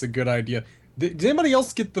say that's a good idea. Did anybody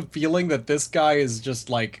else get the feeling that this guy is just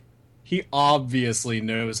like, he obviously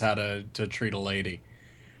knows how to treat a lady?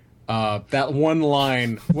 That one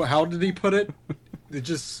line, how did he put it? It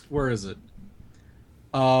just, where is it?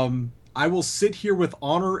 I will sit here with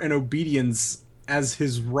honor and obedience as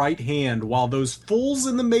his right hand, while those fools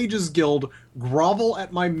in the Mages Guild grovel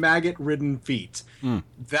at my maggot-ridden feet.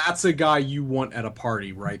 That's a guy you want at a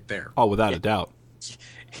party right there. Oh, without a doubt.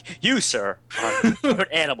 You, sir, are an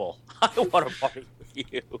animal. I want to party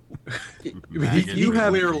with you. You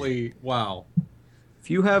clearly, wow. If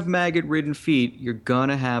you have maggot-ridden feet, you're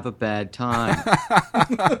gonna have a bad time.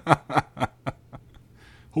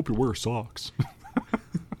 Hope you wear socks.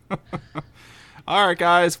 All right,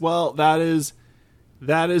 guys. Well, that is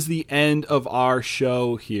the end of our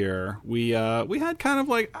show here. We had kind of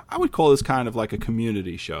like, I would call this kind of like a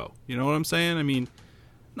community show. You know what I'm saying? I mean,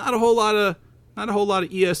 not a whole lot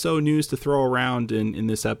of ESO news to throw around in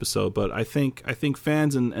this episode, but I think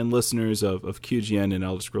fans and listeners of QGN and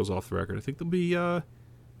Elder Scrolls Off the Record, I think they'll be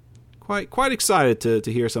quite excited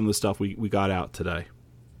to hear some of the stuff we got out today.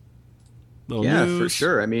 Little news, for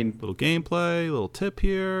sure. I mean, little gameplay, little tip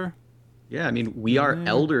here. Yeah, I mean, we are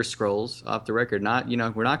Elder Scrolls Off the Record. Not,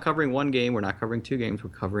 we're not covering one game, we're not covering two games, we're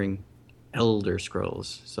covering Elder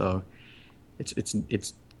Scrolls. So it's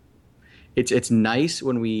nice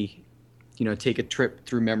when we take a trip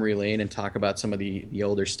through memory lane and talk about some of the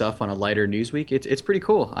older stuff on a lighter news week. It's pretty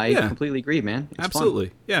cool. I completely agree, man. It's absolutely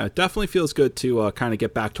fun. Yeah, it definitely feels good to kind of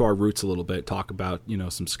get back to our roots a little bit, talk about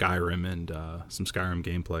some Skyrim and some Skyrim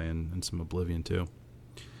gameplay and some Oblivion too.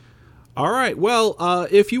 All right, well,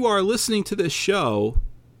 if you are listening to this show,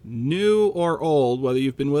 new or old, whether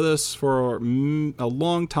you've been with us for a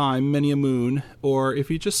long time, many a moon, or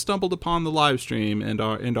if you just stumbled upon the live stream and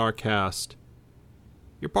our cast,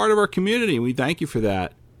 you're part of our community, and we thank you for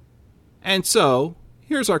that. And so,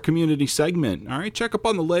 here's our community segment. All right, check up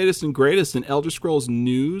on the latest and greatest in Elder Scrolls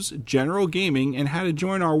news, general gaming, and how to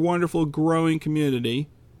join our wonderful growing community.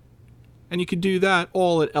 And you can do that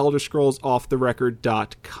all at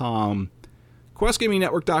ElderScrollsOffTheRecord.com.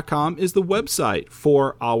 QuestGamingNetwork.com is the website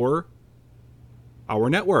for our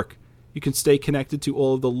network. You can stay connected to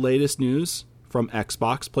all of the latest news from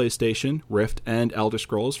Xbox, PlayStation, Rift, and Elder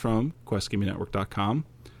Scrolls from QuestGamingNetwork.com.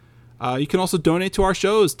 You can also donate to our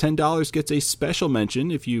shows. $10 gets a special mention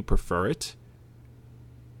if you prefer it.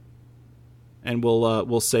 And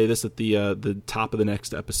we'll say this at the top of the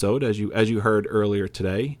next episode, as you heard earlier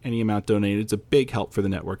today. Any amount donated is a big help for the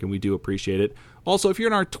network, and we do appreciate it. Also, if you're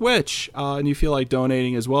in our Twitch and you feel like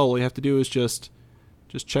donating as well, all you have to do is just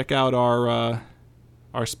check out our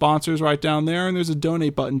sponsors right down there, and there's a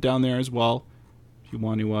donate button down there as well. If you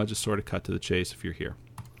want to just sort of cut to the chase if you're here.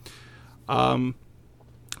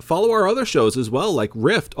 Follow our other shows as well, like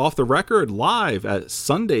Rift Off the Record live at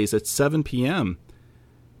Sundays at 7 p.m.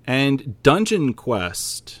 And Dungeon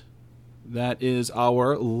Quest, that is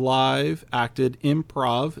our live acted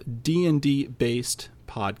improv D&D based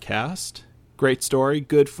podcast. Great story,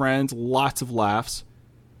 good friends, lots of laughs.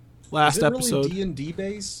 Last episode, really D&D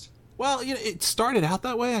based? Well, it started out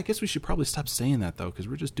that way. I guess we should probably stop saying that though, because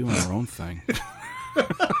we're just doing our own thing.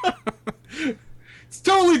 It's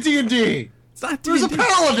totally D&D. It's not D&D. There's a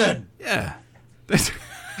paladin. Yeah.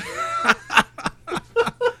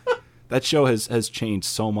 That show has changed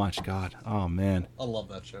so much. God, oh man, I love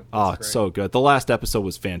that show. It's so good. The last episode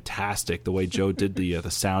was fantastic. The way Joe did the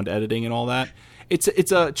sound editing and all that. It's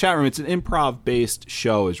a chat room. It's an improv based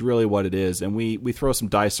show, is really what it is, and we throw some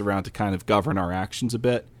dice around to kind of govern our actions a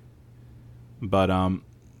bit. But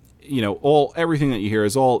everything that you hear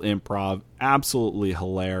is all improv. Absolutely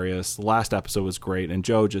hilarious. The last episode was great, and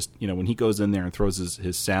Joe just when he goes in there and throws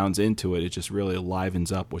his sounds into it, it just really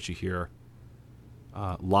livens up what you hear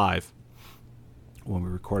live. When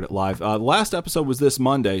we record it live. The last episode was this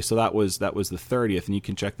Monday, so that was the 30th, and you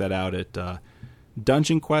can check that out at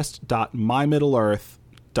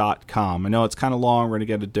dungeonquest.mymiddleearth.com. I know it's kind of long. We're going to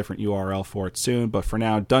get a different URL for it soon, but for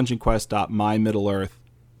now,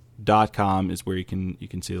 dungeonquest.mymiddleearth.com is where you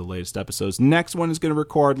can see the latest episodes. Next one is going to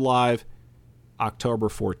record live October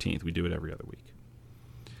 14th. We do it every other week.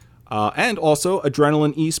 And also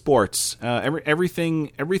Adrenaline Esports, everything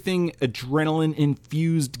adrenaline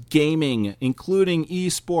infused gaming, including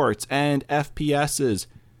esports and FPSs.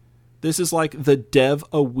 This is like the Dev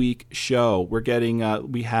a Week show. We're getting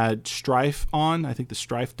we had Strife on. I think the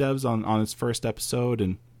Strife devs on its first episode,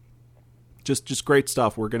 and just great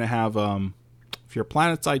stuff. We're gonna have if you're a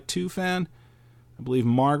PlanetSide 2 fan, I believe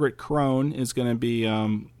Margaret Crone is gonna be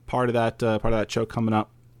part of that show coming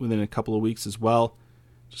up within a couple of weeks as well.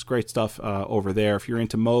 Just great stuff over there. If you're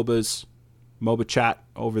into MOBAs, MOBA chat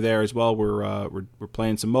over there as well. We're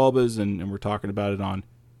playing some MOBAs and we're talking about it on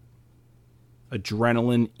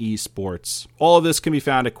Adrenaline Esports. All of this can be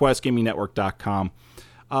found at QuestGamingNetwork.com.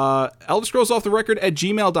 Elder Scrolls Off the Record at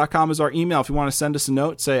gmail.com is our email. If you want to send us a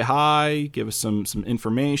note, say hi, give us some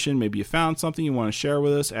information. Maybe you found something you want to share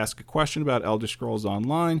with us, ask a question about Elder Scrolls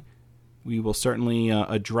Online. We will certainly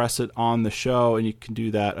address it on the show, and you can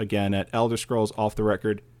do that, again, at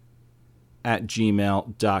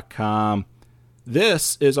elderscrollsofftherecord@gmail.com.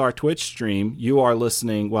 This is our Twitch stream. You are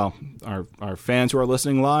listening, well, our fans who are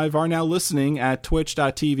listening live are now listening at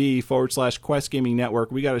twitch.tv/Quest Gaming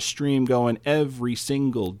Network. We got a stream going every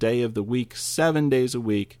single day of the week, 7 days a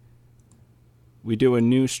week. We do a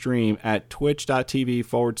new stream at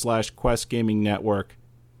twitch.tv/Quest Gaming Network.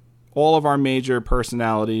 All of our major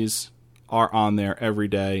personalities are on there every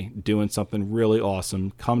day doing something really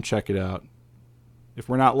awesome. Come check it out. If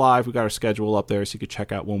we're not live, we got our schedule up there so you can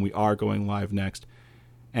check out when we are going live next.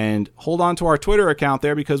 And hold on to our Twitter account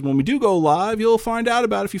there, because when we do go live, you'll find out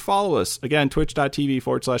about it if you follow us. Again,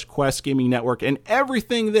 twitch.tv/Quest Gaming Network. And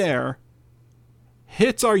everything there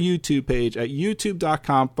hits our YouTube page at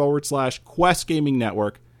youtube.com/Quest Gaming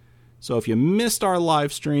Network. So if you missed our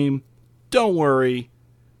live stream, don't worry.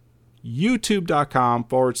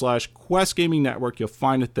 youtube.com/Quest Gaming Network. You'll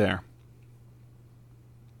find it there.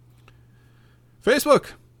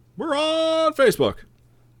 Facebook. We're on Facebook.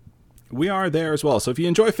 We are there as well. So if you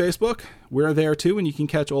enjoy Facebook, we're there too, and you can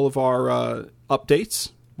catch all of our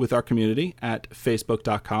updates with our community at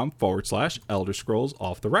facebook.com/Elder Scrolls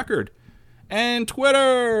Off the Record. And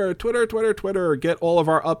Twitter. Get all of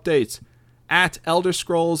our updates at Elder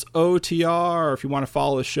Scrolls OTR. If you want to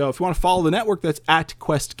follow the show, if you want to follow the network, that's at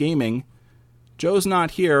Quest Gaming. Joe's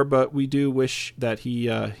not here, but we do wish that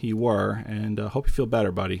he were, and hope you feel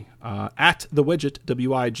better, buddy. At The Widget,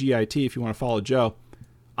 WIGIT, if you want to follow Joe.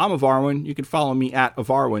 I'm Avarwin. You can follow me at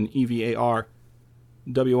Avarwin,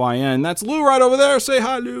 EVARWIN. That's Lou right over there. Say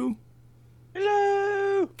hi, Lou.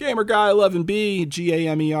 Hello. Gamer Guy 11B,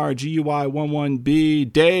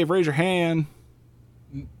 GAMERGUY11B. Dave, raise your hand.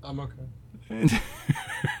 I'm okay. And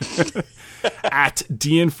at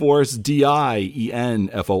DENForce,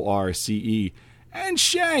 DIENFORCE. And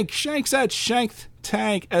Shank. Shank's at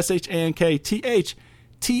Shanktank,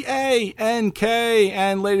 SHANKTHTANK.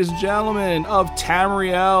 And ladies and gentlemen of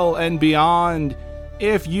Tamriel and beyond,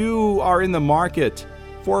 if you are in the market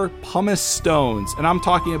for pumice stones, and I'm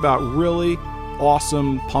talking about really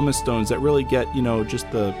awesome pumice stones that really get,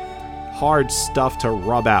 just the hard stuff to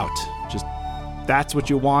rub out, just that's what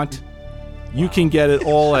you want, you can get it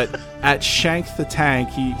all at Shank the Tank.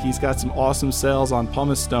 He's got some awesome sales on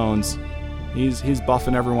pumice stones. He's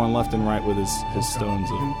buffing everyone left and right with his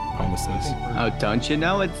stones of pumiceness. Oh, don't you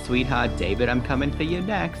know it, sweetheart David? I'm coming for you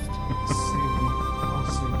next.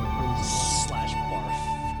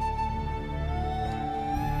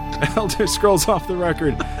 /barf. Elder Scrolls Off the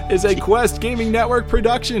Record is a Quest Gaming Network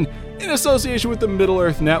production in association with the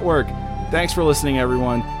Middle-earth Network. Thanks for listening,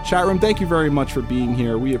 everyone. Chat room, thank you very much for being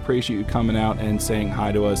here. We appreciate you coming out and saying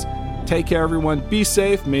hi to us. Take care, everyone. Be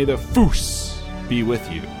safe. May the Foos be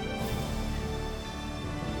with you.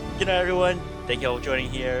 Good night, everyone. Thank you all for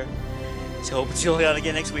joining here. So hope to see you all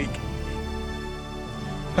again next week.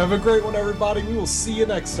 Have a great one, everybody. We will see you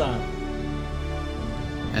next time.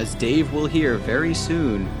 As Dave will hear very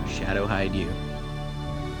soon, Shadow hide you.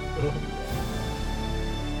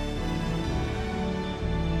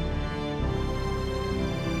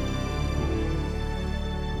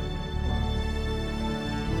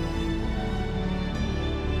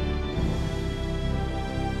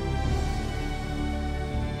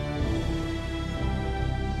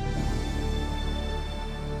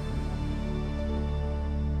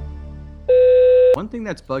 One thing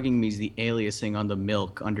that's bugging me is the aliasing on the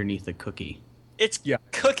milk underneath the cookie. It's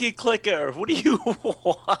Cookie Clicker. What do you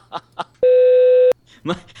want?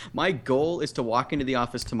 My goal is to walk into the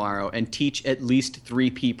office tomorrow and teach at least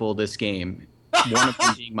 3 people this game, one of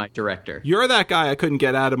them being my director. You're that guy I couldn't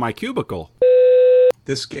get out of my cubicle.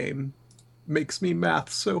 This game makes me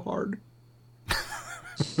math so hard.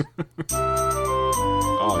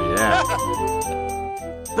 Oh, yeah.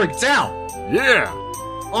 Break it down. Yeah.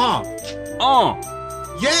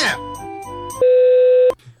 Yeah.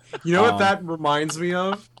 You know what that reminds me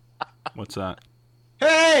of? What's that?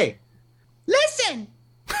 Hey! Listen!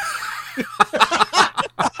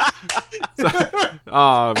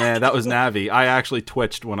 Oh, man, that was Navi. I actually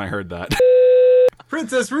twitched when I heard that.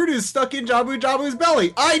 Princess Rudu's stuck in Jabu Jabu's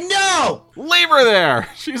belly. I know! Leave her there!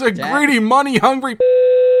 She's a greedy, money-hungry...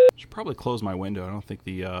 Should probably close my window. I don't think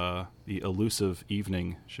the elusive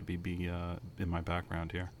evening should be in my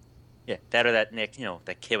background here. Yeah, that or that Nick,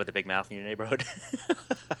 that kid with the big mouth in your neighborhood.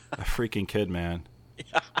 A freaking kid, man.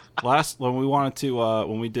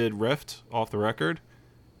 When we did Rift Off the Record,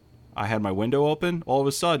 I had my window open. All of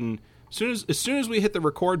a sudden, as soon as we hit the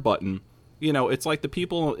record button, it's like the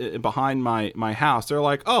people behind my house, they're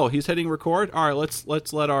like, oh, he's hitting record? All right,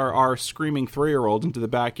 let's let our screaming 3-year-old into the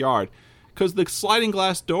backyard. Because the sliding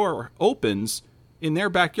glass door opens in their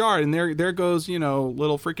backyard, and there goes,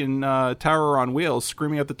 little freaking terror on wheels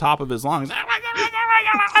screaming at the top of his lungs.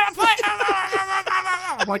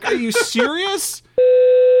 I'm like, are you serious?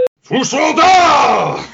 Fusolda!